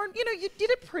performed, you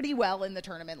did it pretty well in the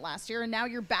tournament last year, and now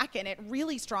you're back in it.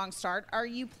 Really strong start. Are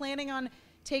you planning on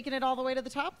taking it all the way to the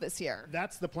top this year?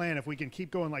 That's the plan. If we can keep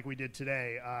going like we did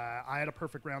today. I had a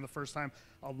perfect round the first time.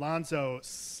 Alonzo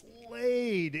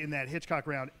slayed in that Hitchcock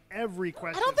round. Every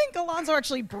question. I don't think Alonzo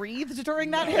actually breathed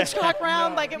during that Hitchcock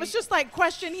round. It was just like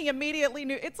question he immediately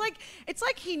knew. It's like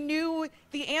he knew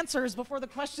the answers before the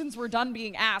questions were done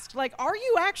being asked. Like, are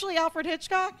you actually Alfred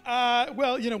Hitchcock?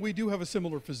 Well, we do have a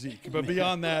similar physique, but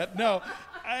beyond that, no.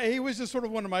 He was just sort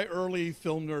of one of my early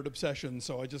film nerd obsessions,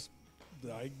 so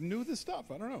I knew this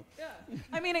stuff. I don't know. Yeah.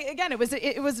 I mean, again, it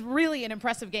was really an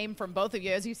impressive game from both of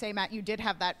you. As you say, Matt, you did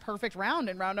have that perfect round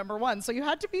in round number 1, so you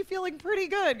had to be feeling pretty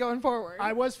good going forward.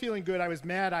 I was feeling good. I was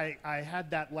mad. I had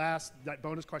that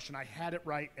bonus question. I had it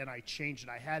right, and I changed it.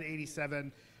 I had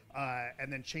 87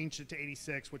 and then changed it to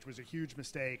 86, which was a huge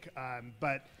mistake.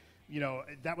 But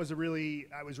that was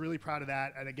I was really proud of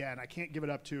that. And again, I can't give it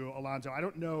up to Alonzo. I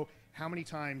don't know how many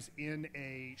times in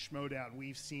a Schmodown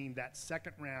we've seen that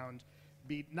second round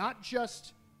be not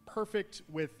just perfect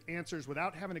with answers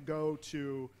without having to go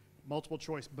to multiple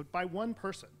choice, but by one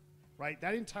person, right?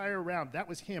 That entire round, that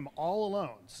was him all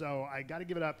alone. So I got to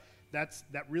give it up. That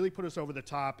really put us over the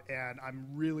top, and I'm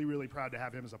really, really proud to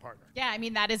have him as a partner. Yeah, I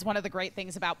mean, that is one of the great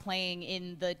things about playing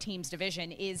in the team's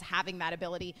division is having that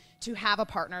ability to have a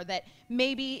partner that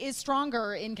maybe is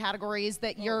stronger in categories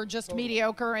that you're just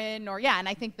mediocre in, and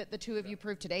I think that the two of you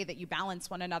proved today that you balance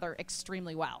one another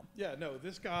extremely well. Yeah, no,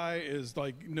 this guy is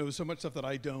knows so much stuff that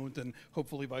I don't, and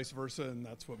hopefully vice versa, and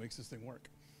that's what makes this thing work.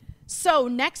 So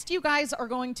next you guys are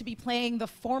going to be playing the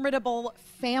formidable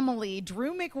family,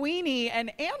 Drew McWeeny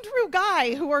and Andrew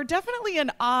Guy, who are definitely an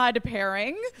odd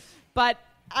pairing, but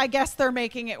I guess they're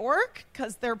making it work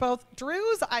because they're both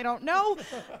Drews. I don't know.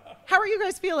 How are you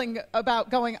guys feeling about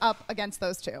going up against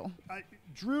those two?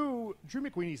 Drew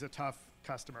McWeeny's a tough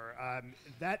customer.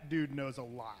 That dude knows a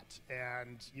lot,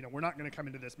 and we're not going to come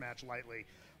into this match lightly.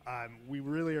 We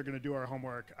really are going to do our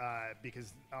homework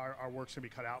because our work's going to be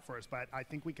cut out for us, but I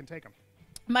think we can take them.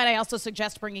 Might I also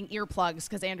suggest bringing earplugs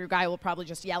because Andrew Guy will probably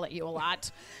just yell at you a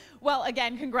lot. Well,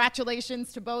 again,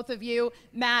 congratulations to both of you,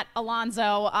 Matt,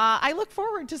 Alonzo. I look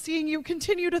forward to seeing you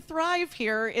continue to thrive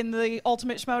here in the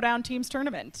Ultimate Schmodown Teams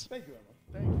Tournament. Thank you,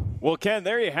 Emma. Well, Ken,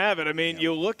 there you have it. I mean,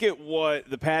 you look at what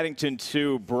the Paddington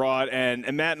 2 brought, and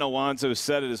Matt and Alonzo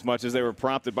said it as much as they were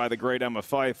prompted by the great Emma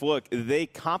Fife. Look, they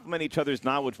complement each other's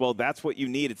knowledge. Well, that's what you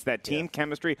need. It's that team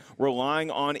chemistry, relying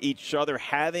on each other,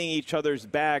 having each other's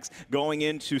backs going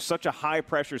into such a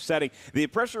high-pressure setting. The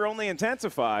pressure only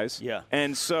intensifies. Yeah.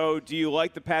 And so do you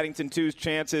like the Paddington 2's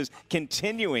chances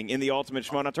continuing in the Ultimate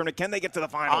Schmodown Tournament? Can they get to the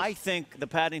finals? I think the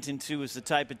Paddington 2 is the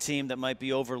type of team that might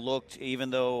be overlooked, even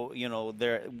though,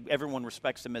 everyone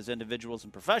respects them as individuals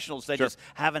and professionals. They Sure. just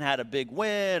haven't had a big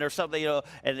win or something, and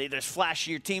there's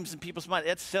flashier teams in people's minds.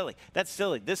 That's silly. That's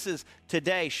silly. This is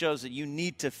today shows that you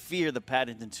need to fear the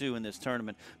Paddington 2 in this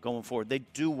tournament going forward. They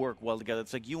do work well together.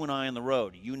 It's like you and I on the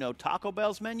road. You know Taco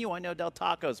Bell's menu, I know Del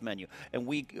Taco's menu, and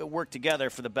we work together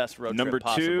for the best road Number trip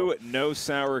possible. 2, no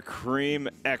sour cream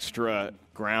extra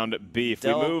ground beef.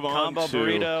 Del we move on combo to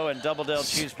burrito and double Del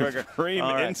cheeseburger.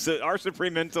 All right. Our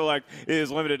Supreme Intellect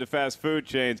is limited to fast food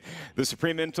chains. The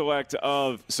Supreme Intellect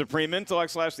of Supreme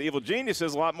Intellect / the Evil Genius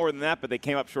is a lot more than that, but they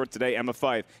came up short today. Emma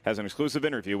Fyffe has an exclusive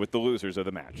interview with the losers of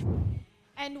the match.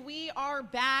 And we are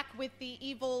back with the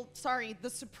the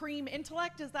Supreme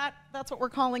Intellect. That's what we're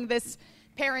calling this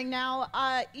pairing now?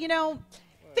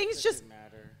 Things just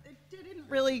it didn't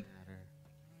really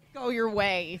go your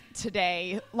way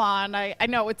today, Lon. I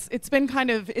know it's been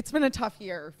a tough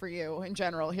year for you in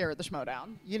general here at the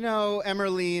Schmodown. You know,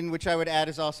 Emerline, which I would add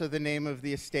is also the name of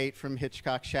the estate from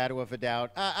Hitchcock's Shadow of a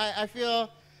Doubt. I feel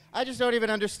I just don't even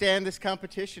understand this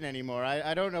competition anymore.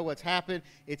 I don't know what's happened.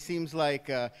 It seems like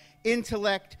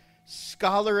intellect,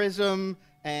 scholarism,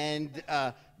 and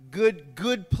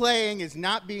good playing is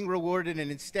not being rewarded,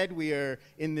 and instead we are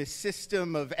in this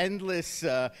system of endless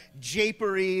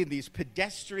japery, these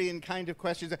pedestrian kind of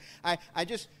questions.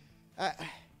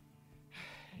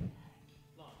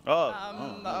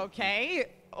 Okay.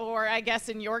 Or I guess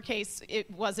in your case, it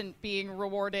wasn't being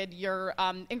rewarded your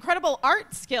incredible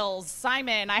art skills,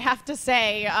 Simon. I have to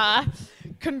say,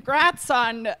 congrats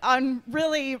on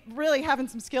really having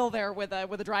some skill there with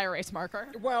a dry erase marker.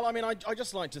 Well, I mean, I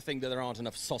just like to think that there aren't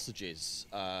enough sausages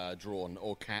drawn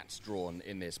or cats drawn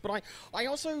in this. But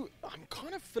I'm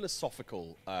kind of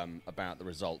philosophical about the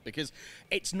result, because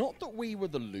it's not that we were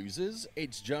the losers,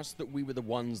 it's just that we were the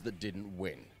ones that didn't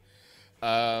win.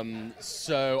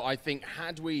 So I think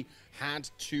had we had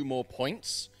 2 more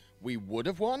points, we would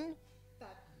have won.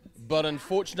 But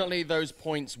unfortunately, those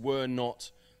points were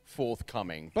not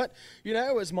forthcoming. But,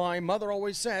 as my mother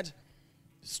always said,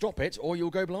 stop it or you'll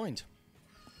go blind.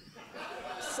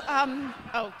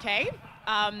 Okay.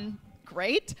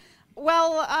 Great.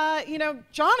 Well,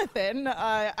 Jonathan,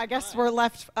 I guess we're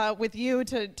left with you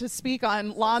to speak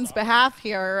on Lon's behalf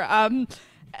here.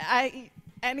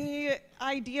 Any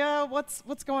idea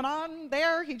what's going on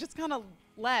there? He just kind of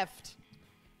left.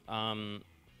 Lon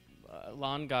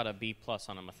got a B+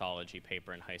 on a mythology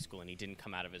paper in high school, and he didn't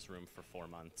come out of his room for 4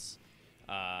 months.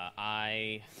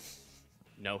 I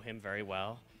know him very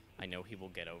well. I know he will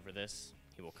get over this.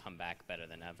 He will come back better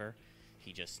than ever.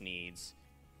 He just needs,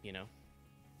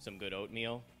 some good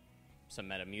oatmeal, some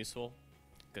Metamucil,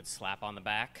 good slap on the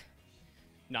back.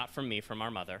 Not from me, from our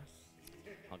mother.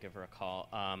 I'll give her a call.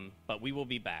 But we will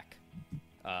be back.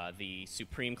 The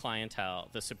Supreme Clientele,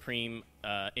 the Supreme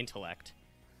Intellect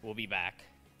will be back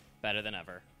better than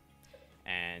ever.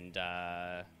 And,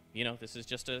 this is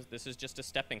just a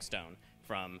stepping stone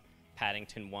from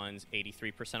Paddington 1's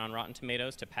 83% on Rotten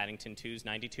Tomatoes to Paddington 2's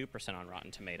 92% on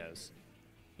Rotten Tomatoes.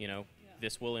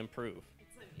 This will improve.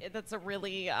 That's a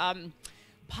really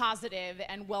positive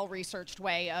and well-researched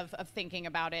way of thinking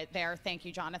about it there. Thank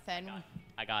you, Jonathan.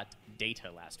 I got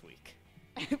data last week.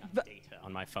 Data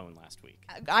on my phone last week.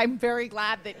 I'm very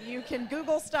glad that you can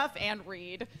Google stuff and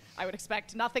read. I would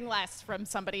expect nothing less from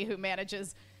somebody who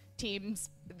manages teams,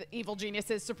 the Evil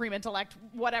Geniuses, Supreme Intellect,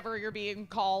 whatever you're being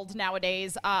called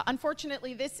nowadays.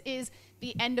 Unfortunately, this is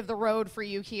the end of the road for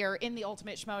you here in the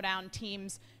Ultimate Schmodown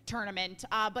Teams Tournament.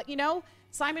 But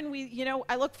Simon,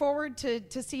 I look forward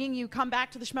to seeing you come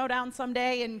back to the Schmodown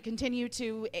someday and continue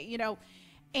to,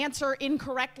 answer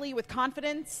incorrectly with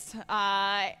confidence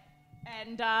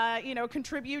and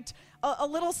contribute a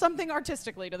little something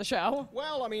artistically to the show.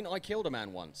 Well, I mean, I killed a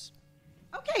man once.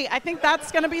 Okay, I think that's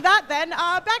going to be that then.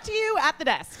 Back to you at the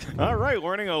desk. All right,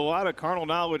 learning a lot of carnal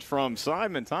knowledge from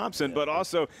Simon Thompson, but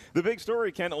also the big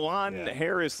story, Ken, Lon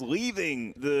Harris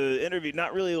leaving the interview,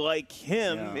 not really like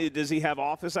him. Yeah. Does he have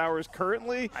office hours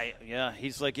currently?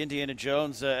 He's like Indiana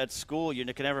Jones at school. You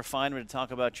can never find him to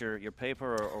talk about your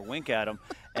paper or wink at him.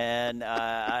 And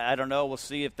I don't know. We'll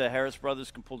see if the Harris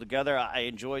brothers can pull together. I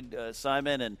enjoyed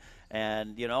Simon,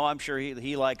 and I'm sure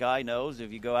he like I knows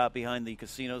if you go out behind the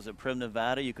casinos at Prim,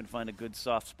 Nevada, you can find a good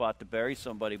soft spot to bury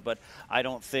somebody. But I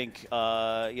don't think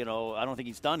I don't think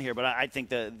he's done here. But I think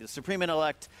the Supreme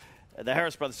Intellect the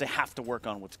Harris brothers, they have to work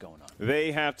on what's going on.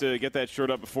 They have to get that shirt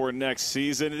up before next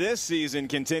season. This season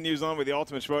continues on with the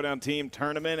Ultimate Schmoedown Team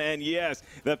Tournament. And, yes,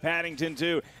 the Paddington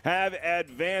 2 have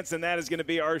advanced, and that is going to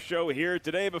be our show here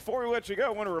today. Before we let you go, I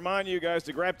want to remind you guys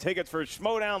to grab tickets for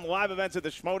Schmoedown live events at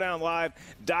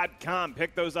theschmoedownlive.com.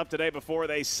 Pick those up today before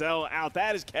they sell out.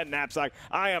 That is Ken Knapsack.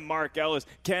 I am Mark Ellis.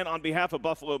 Ken, on behalf of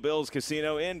Buffalo Bills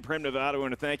Casino in Primm, Nevada, I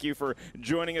want to thank you for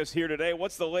joining us here today.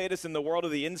 What's the latest in the world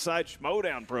of the Inside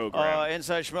Schmoedown program?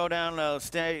 Inside Schmoedown,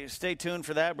 stay tuned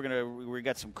for that. We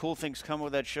got some cool things coming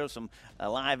with that show, some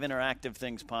live interactive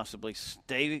things possibly.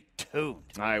 Stay tuned.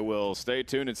 I will stay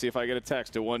tuned and see if I get a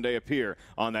text to one day appear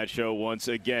on that show once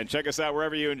again. Check us out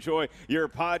wherever you enjoy your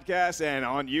podcast and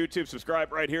on YouTube.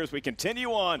 Subscribe right here as we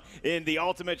continue on in the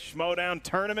Ultimate Schmoedown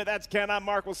Tournament. That's Ken. I'm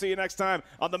Mark. We'll see you next time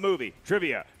on the Movie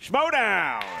Trivia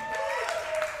Schmoedown.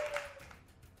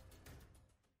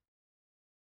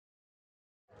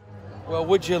 Well,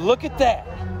 would you look at that?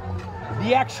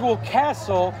 The actual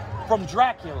castle from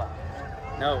Dracula.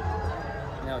 No,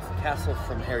 it's the castle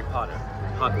from Harry Potter.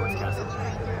 Hogwarts Castle.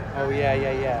 Oh, yeah.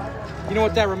 You know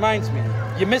what that reminds me?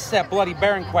 You missed that Bloody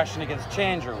Baron question against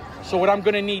Chandru. So what I'm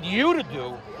going to need you to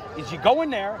do is you go in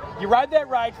there, you ride that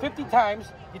ride 50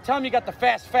 times, you tell them you got the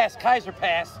fast Kaiser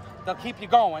Pass, they'll keep you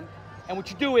going. And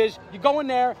what you do is, you go in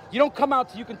there, you don't come out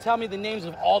till you can tell me the names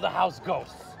of all the house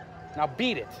ghosts. Now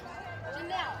beat it.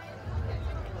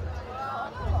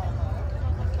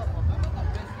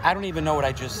 I don't even know what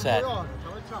I just said.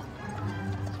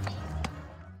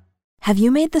 Have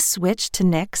you made the switch to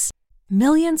Knix?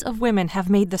 Millions of women have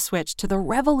made the switch to the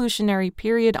revolutionary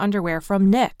period underwear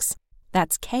from Knix.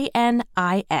 That's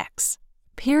Knix.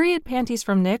 Period panties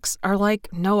from Knix are like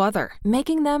no other,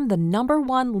 making them the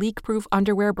 #1 leak-proof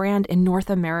underwear brand in North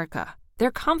America.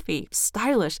 They're comfy,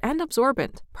 stylish, and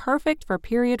absorbent, perfect for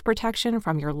period protection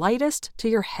from your lightest to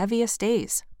your heaviest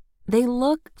days. They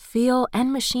look, feel,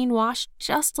 and machine wash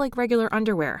just like regular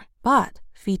underwear, but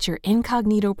feature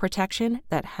incognito protection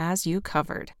that has you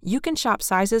covered. You can shop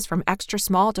sizes from extra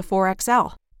small to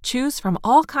 4XL. Choose from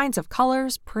all kinds of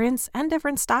colors, prints, and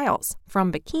different styles,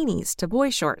 from bikinis to boy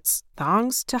shorts,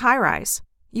 thongs to high-rise.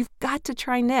 You've got to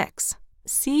try Knix.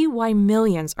 See why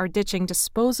millions are ditching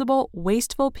disposable,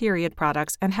 wasteful period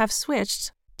products and have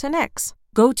switched to Knix.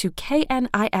 Go to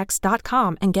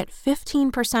knix.com and get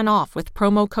 15% off with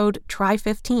promo code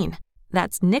TRY15.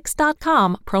 That's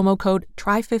knix.com, promo code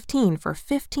TRY15 for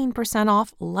 15%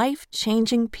 off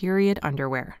life-changing period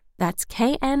underwear. That's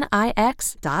knix.com.